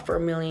never thought for a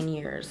million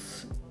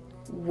years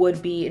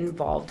would be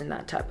involved in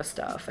that type of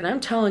stuff. And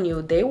I'm telling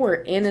you, they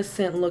were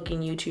innocent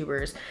looking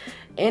YouTubers,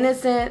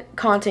 innocent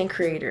content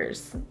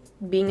creators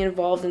being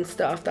involved in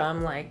stuff that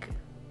I'm like,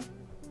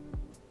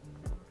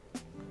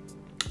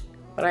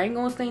 but I ain't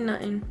gonna say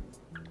nothing.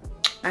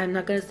 I'm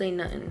not gonna say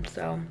nothing.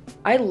 So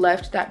I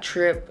left that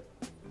trip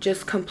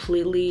just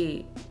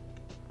completely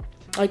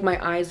like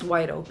my eyes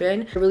wide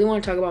open. I really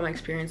want to talk about my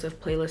experience of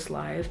Playlist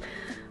Live,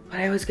 but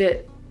I always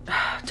get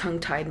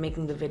tongue-tied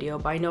making the video.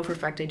 But I know for a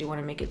fact I do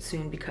want to make it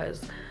soon,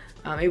 because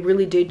it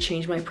really did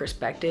change my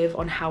perspective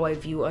on how I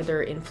view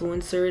other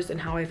influencers and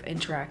how I've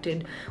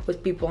interacted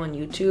with people on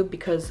YouTube,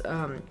 because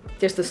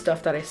just the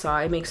stuff that I saw,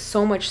 it makes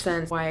so much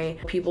sense why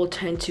people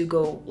tend to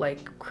go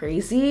like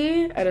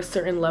crazy at a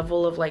certain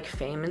level of like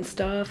fame and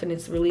stuff. And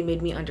it's really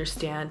made me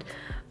understand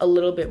a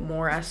little bit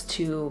more as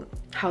to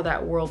how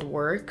that world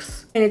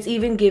works. And it's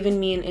even given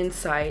me an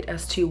insight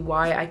as to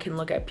why I can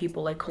look at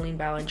people like Colleen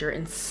Ballinger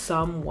and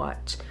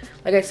somewhat,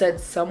 like I said,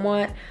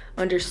 somewhat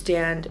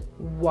understand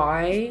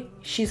why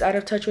she's out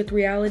of touch with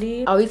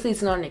reality. Obviously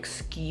it's not an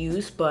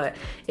excuse, but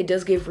it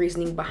does give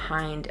reasoning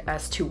behind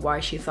as to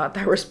why she thought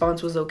that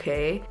response was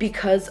okay,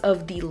 because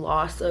of the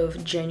loss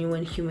of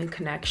genuine human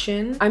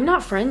connection. I'm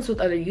not friends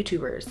with other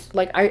YouTubers.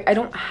 Like I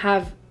don't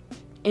have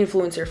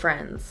influencer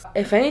friends.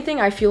 If anything,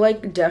 I feel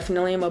like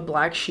definitely I'm a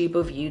black sheep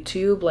of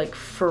YouTube, like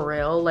for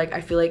real. Like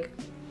I feel like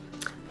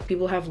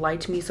people have lied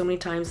to me so many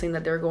times saying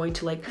that they're going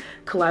to like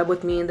collab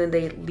with me and then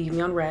they leave me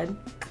on red.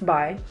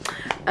 Bye.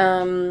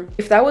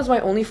 If that was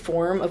my only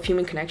form of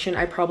human connection,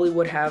 I probably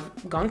would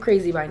have gone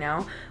crazy by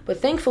now.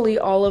 But thankfully,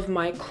 all of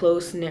my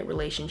close-knit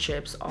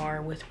relationships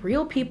are with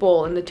real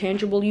people in the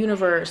tangible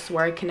universe,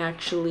 where I can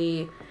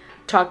actually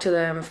talk to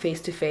them face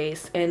to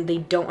face, and they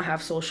don't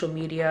have social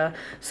media,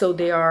 so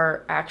they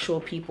are actual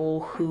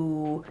people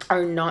who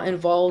are not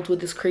involved with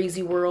this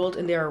crazy world,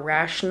 and they are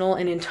rational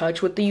and in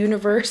touch with the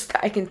universe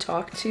that I can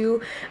talk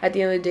to at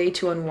the end of the day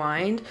to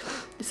unwind.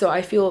 So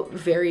I feel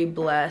very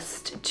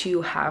blessed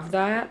to have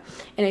that,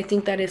 and I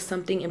think that is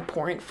something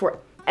important for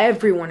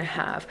everyone to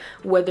have,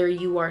 whether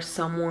you are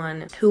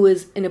someone who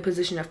is in a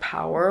position of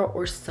power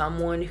or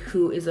someone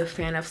who is a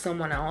fan of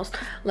someone else.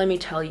 Let me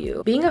tell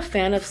you, being a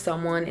fan of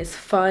someone is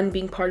fun.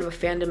 Being part of a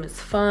fandom is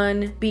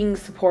fun. Being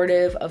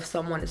supportive of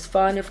someone is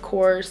fun, of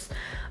course.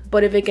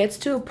 But if it gets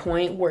to a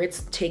point where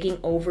it's taking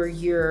over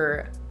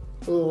your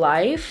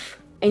life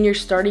and you're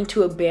starting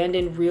to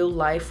abandon real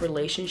life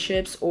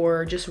relationships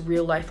or just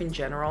real life in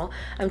general,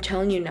 I'm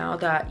telling you now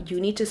that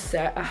you need to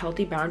set a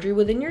healthy boundary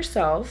within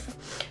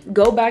yourself,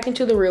 go back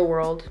into the real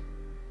world,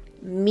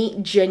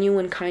 meet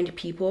genuine kind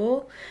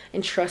people,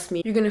 and trust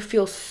me, you're gonna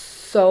feel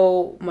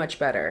so much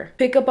better.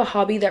 Pick up a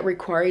hobby that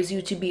requires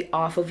you to be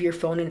off of your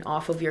phone and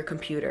off of your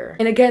computer.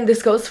 And again,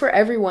 this goes for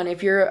everyone.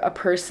 If you're a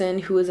person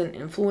who is an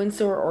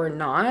influencer or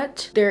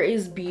not, there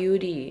is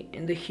beauty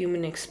in the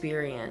human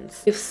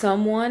experience. If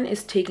someone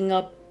is taking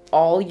up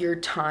all your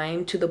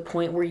time to the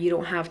point where you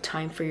don't have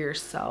time for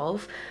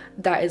yourself,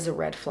 that is a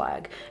red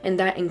flag. And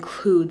that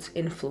includes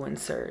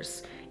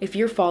influencers. If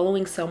you're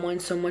following someone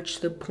so much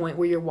to the point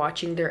where you're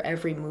watching their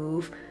every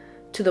move,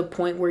 to the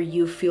point where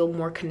you feel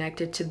more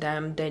connected to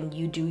them than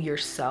you do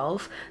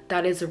yourself,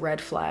 that is a red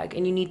flag,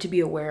 and you need to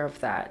be aware of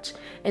that.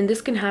 And this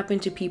can happen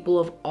to people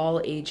of all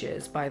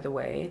ages, by the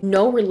way.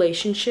 No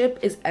relationship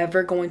is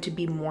ever going to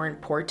be more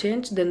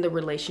important than the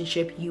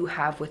relationship you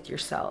have with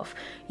yourself.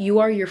 You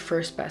are your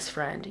first best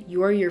friend.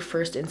 You are your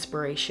first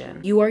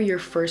inspiration. You are your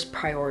first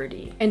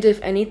priority. And if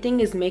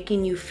anything is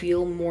making you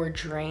feel more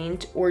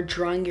drained or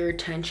drawing your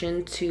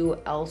attention to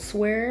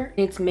elsewhere,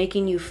 it's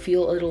making you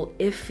feel a little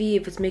iffy,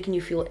 if it's making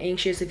you feel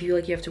anxious, if you feel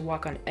like you have to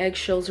walk on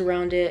eggshells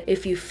around it,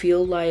 if you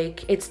feel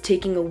like it's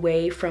taking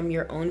away from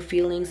your own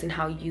feelings and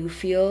how you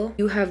feel,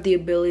 you have the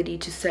ability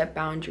to set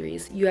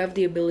boundaries. You have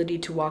the ability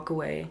to walk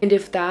away. And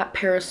if that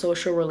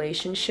parasocial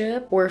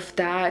relationship, or if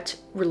that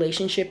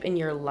relationship in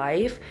your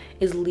life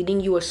is leading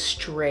you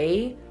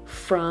astray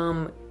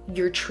from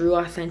your true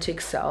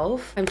authentic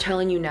self, I'm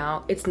telling you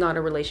now, it's not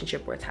a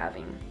relationship worth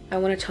having. I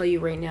want to tell you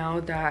right now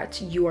that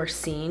you are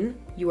seen,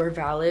 you are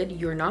valid,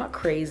 you're not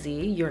crazy,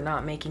 you're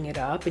not making it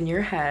up in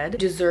your head. You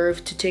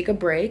deserve to take a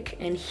break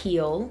and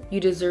heal. You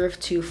deserve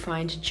to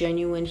find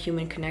genuine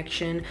human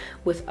connection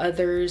with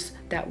others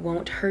that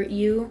won't hurt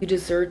you. You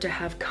deserve to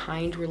have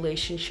kind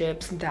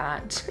relationships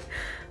that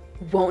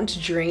won't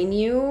drain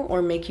you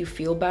or make you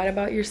feel bad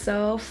about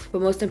yourself.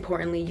 But most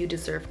importantly, you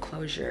deserve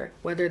closure,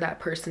 whether that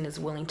person is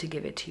willing to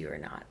give it to you or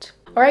not.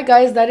 Alright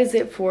guys, that is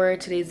it for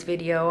today's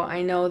video.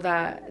 I know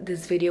that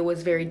this video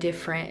was very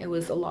different. It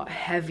was a lot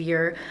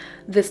heavier.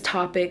 This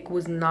topic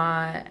was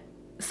not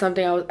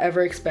something I was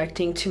ever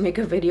expecting to make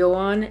a video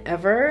on,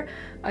 ever.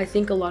 I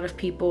think a lot of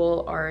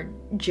people are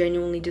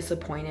genuinely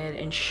disappointed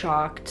and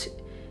shocked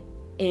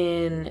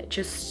in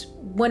just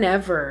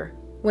whenever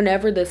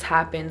this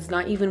happens,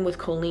 not even with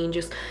Colleen,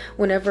 just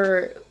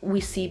whenever we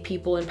see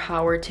people in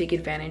power take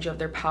advantage of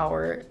their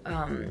power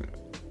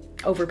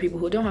over people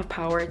who don't have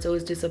power. It's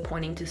always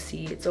disappointing to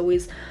see. It's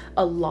always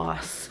a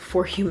loss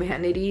for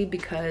humanity,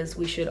 because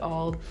we should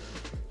all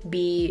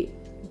be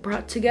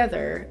brought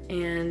together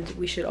and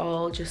we should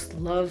all just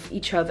love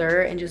each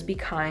other and just be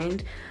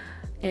kind.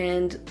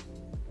 And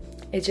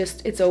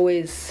it's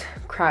always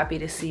crappy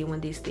to see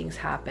when these things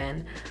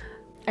happen.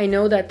 I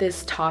know that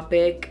this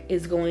topic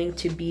is going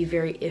to be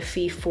very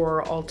iffy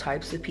for all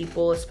types of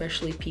people,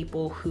 especially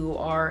people who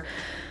are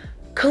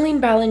Colleen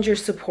Ballinger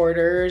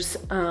supporters.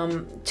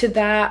 To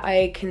that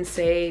I can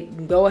say,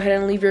 go ahead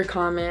and leave your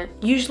comment.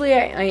 Usually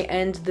I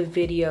end the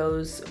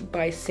videos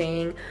by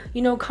saying,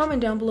 you know,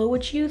 comment down below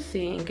what you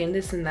think and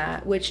this and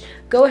that, which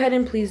go ahead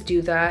and please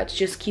do that.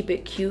 Just keep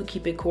it cute,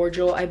 keep it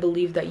cordial. I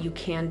believe that you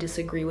can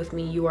disagree with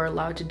me. You are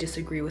allowed to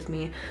disagree with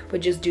me,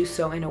 but just do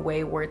so in a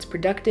way where it's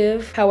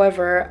productive.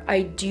 However,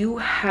 I do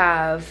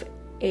have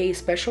a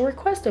special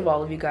request of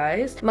all of you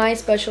guys. My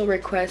special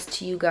request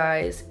to you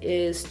guys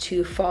is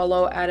to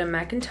follow Adam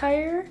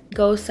McIntyre.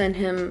 Go send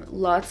him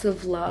lots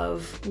of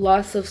love,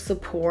 lots of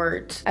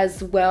support,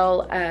 as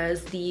well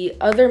as the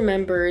other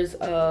members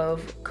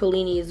of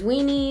Colleen's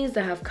Weenies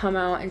that have come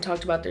out and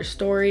talked about their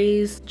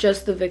stories.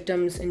 Just the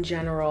victims in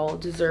general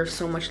deserve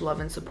so much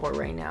love and support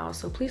right now,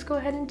 so please go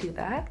ahead and do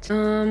that.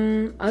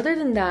 Other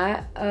than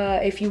that,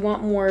 if you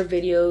want more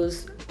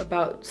videos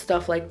about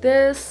stuff like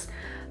this,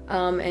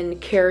 and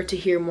care to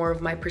hear more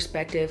of my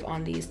perspective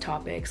on these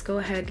topics, go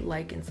ahead,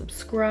 like and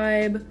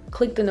subscribe,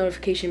 click the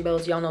notification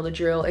bells, y'all know the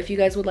drill. If you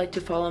guys would like to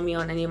follow me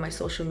on any of my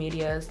social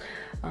medias,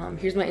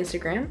 here's my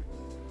Instagram,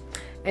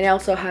 and I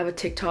also have a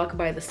TikTok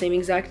by the same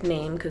exact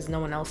name, because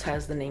no one else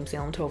has the name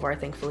Salem Tovar,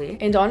 thankfully.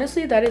 And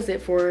honestly, that is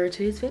it for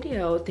today's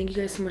video. Thank you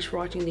guys so much for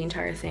watching the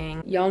entire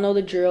thing. Y'all know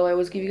the drill. I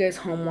always give you guys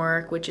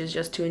homework, which is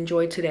just to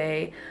enjoy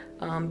today.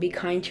 Be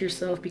kind to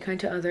yourself, be kind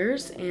to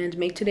others, and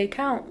make today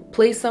count.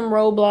 Play some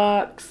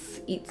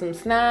Roblox, eat some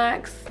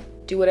snacks,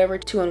 do whatever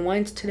to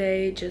unwind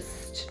today.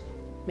 Just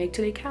make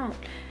today count.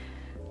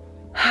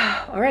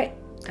 All right,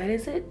 that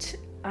is it.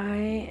 I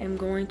am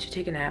going to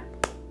take a nap.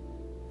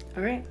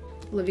 All right,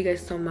 love you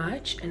guys so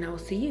much, and I will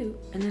see you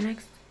in the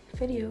next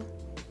video.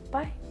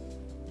 Bye.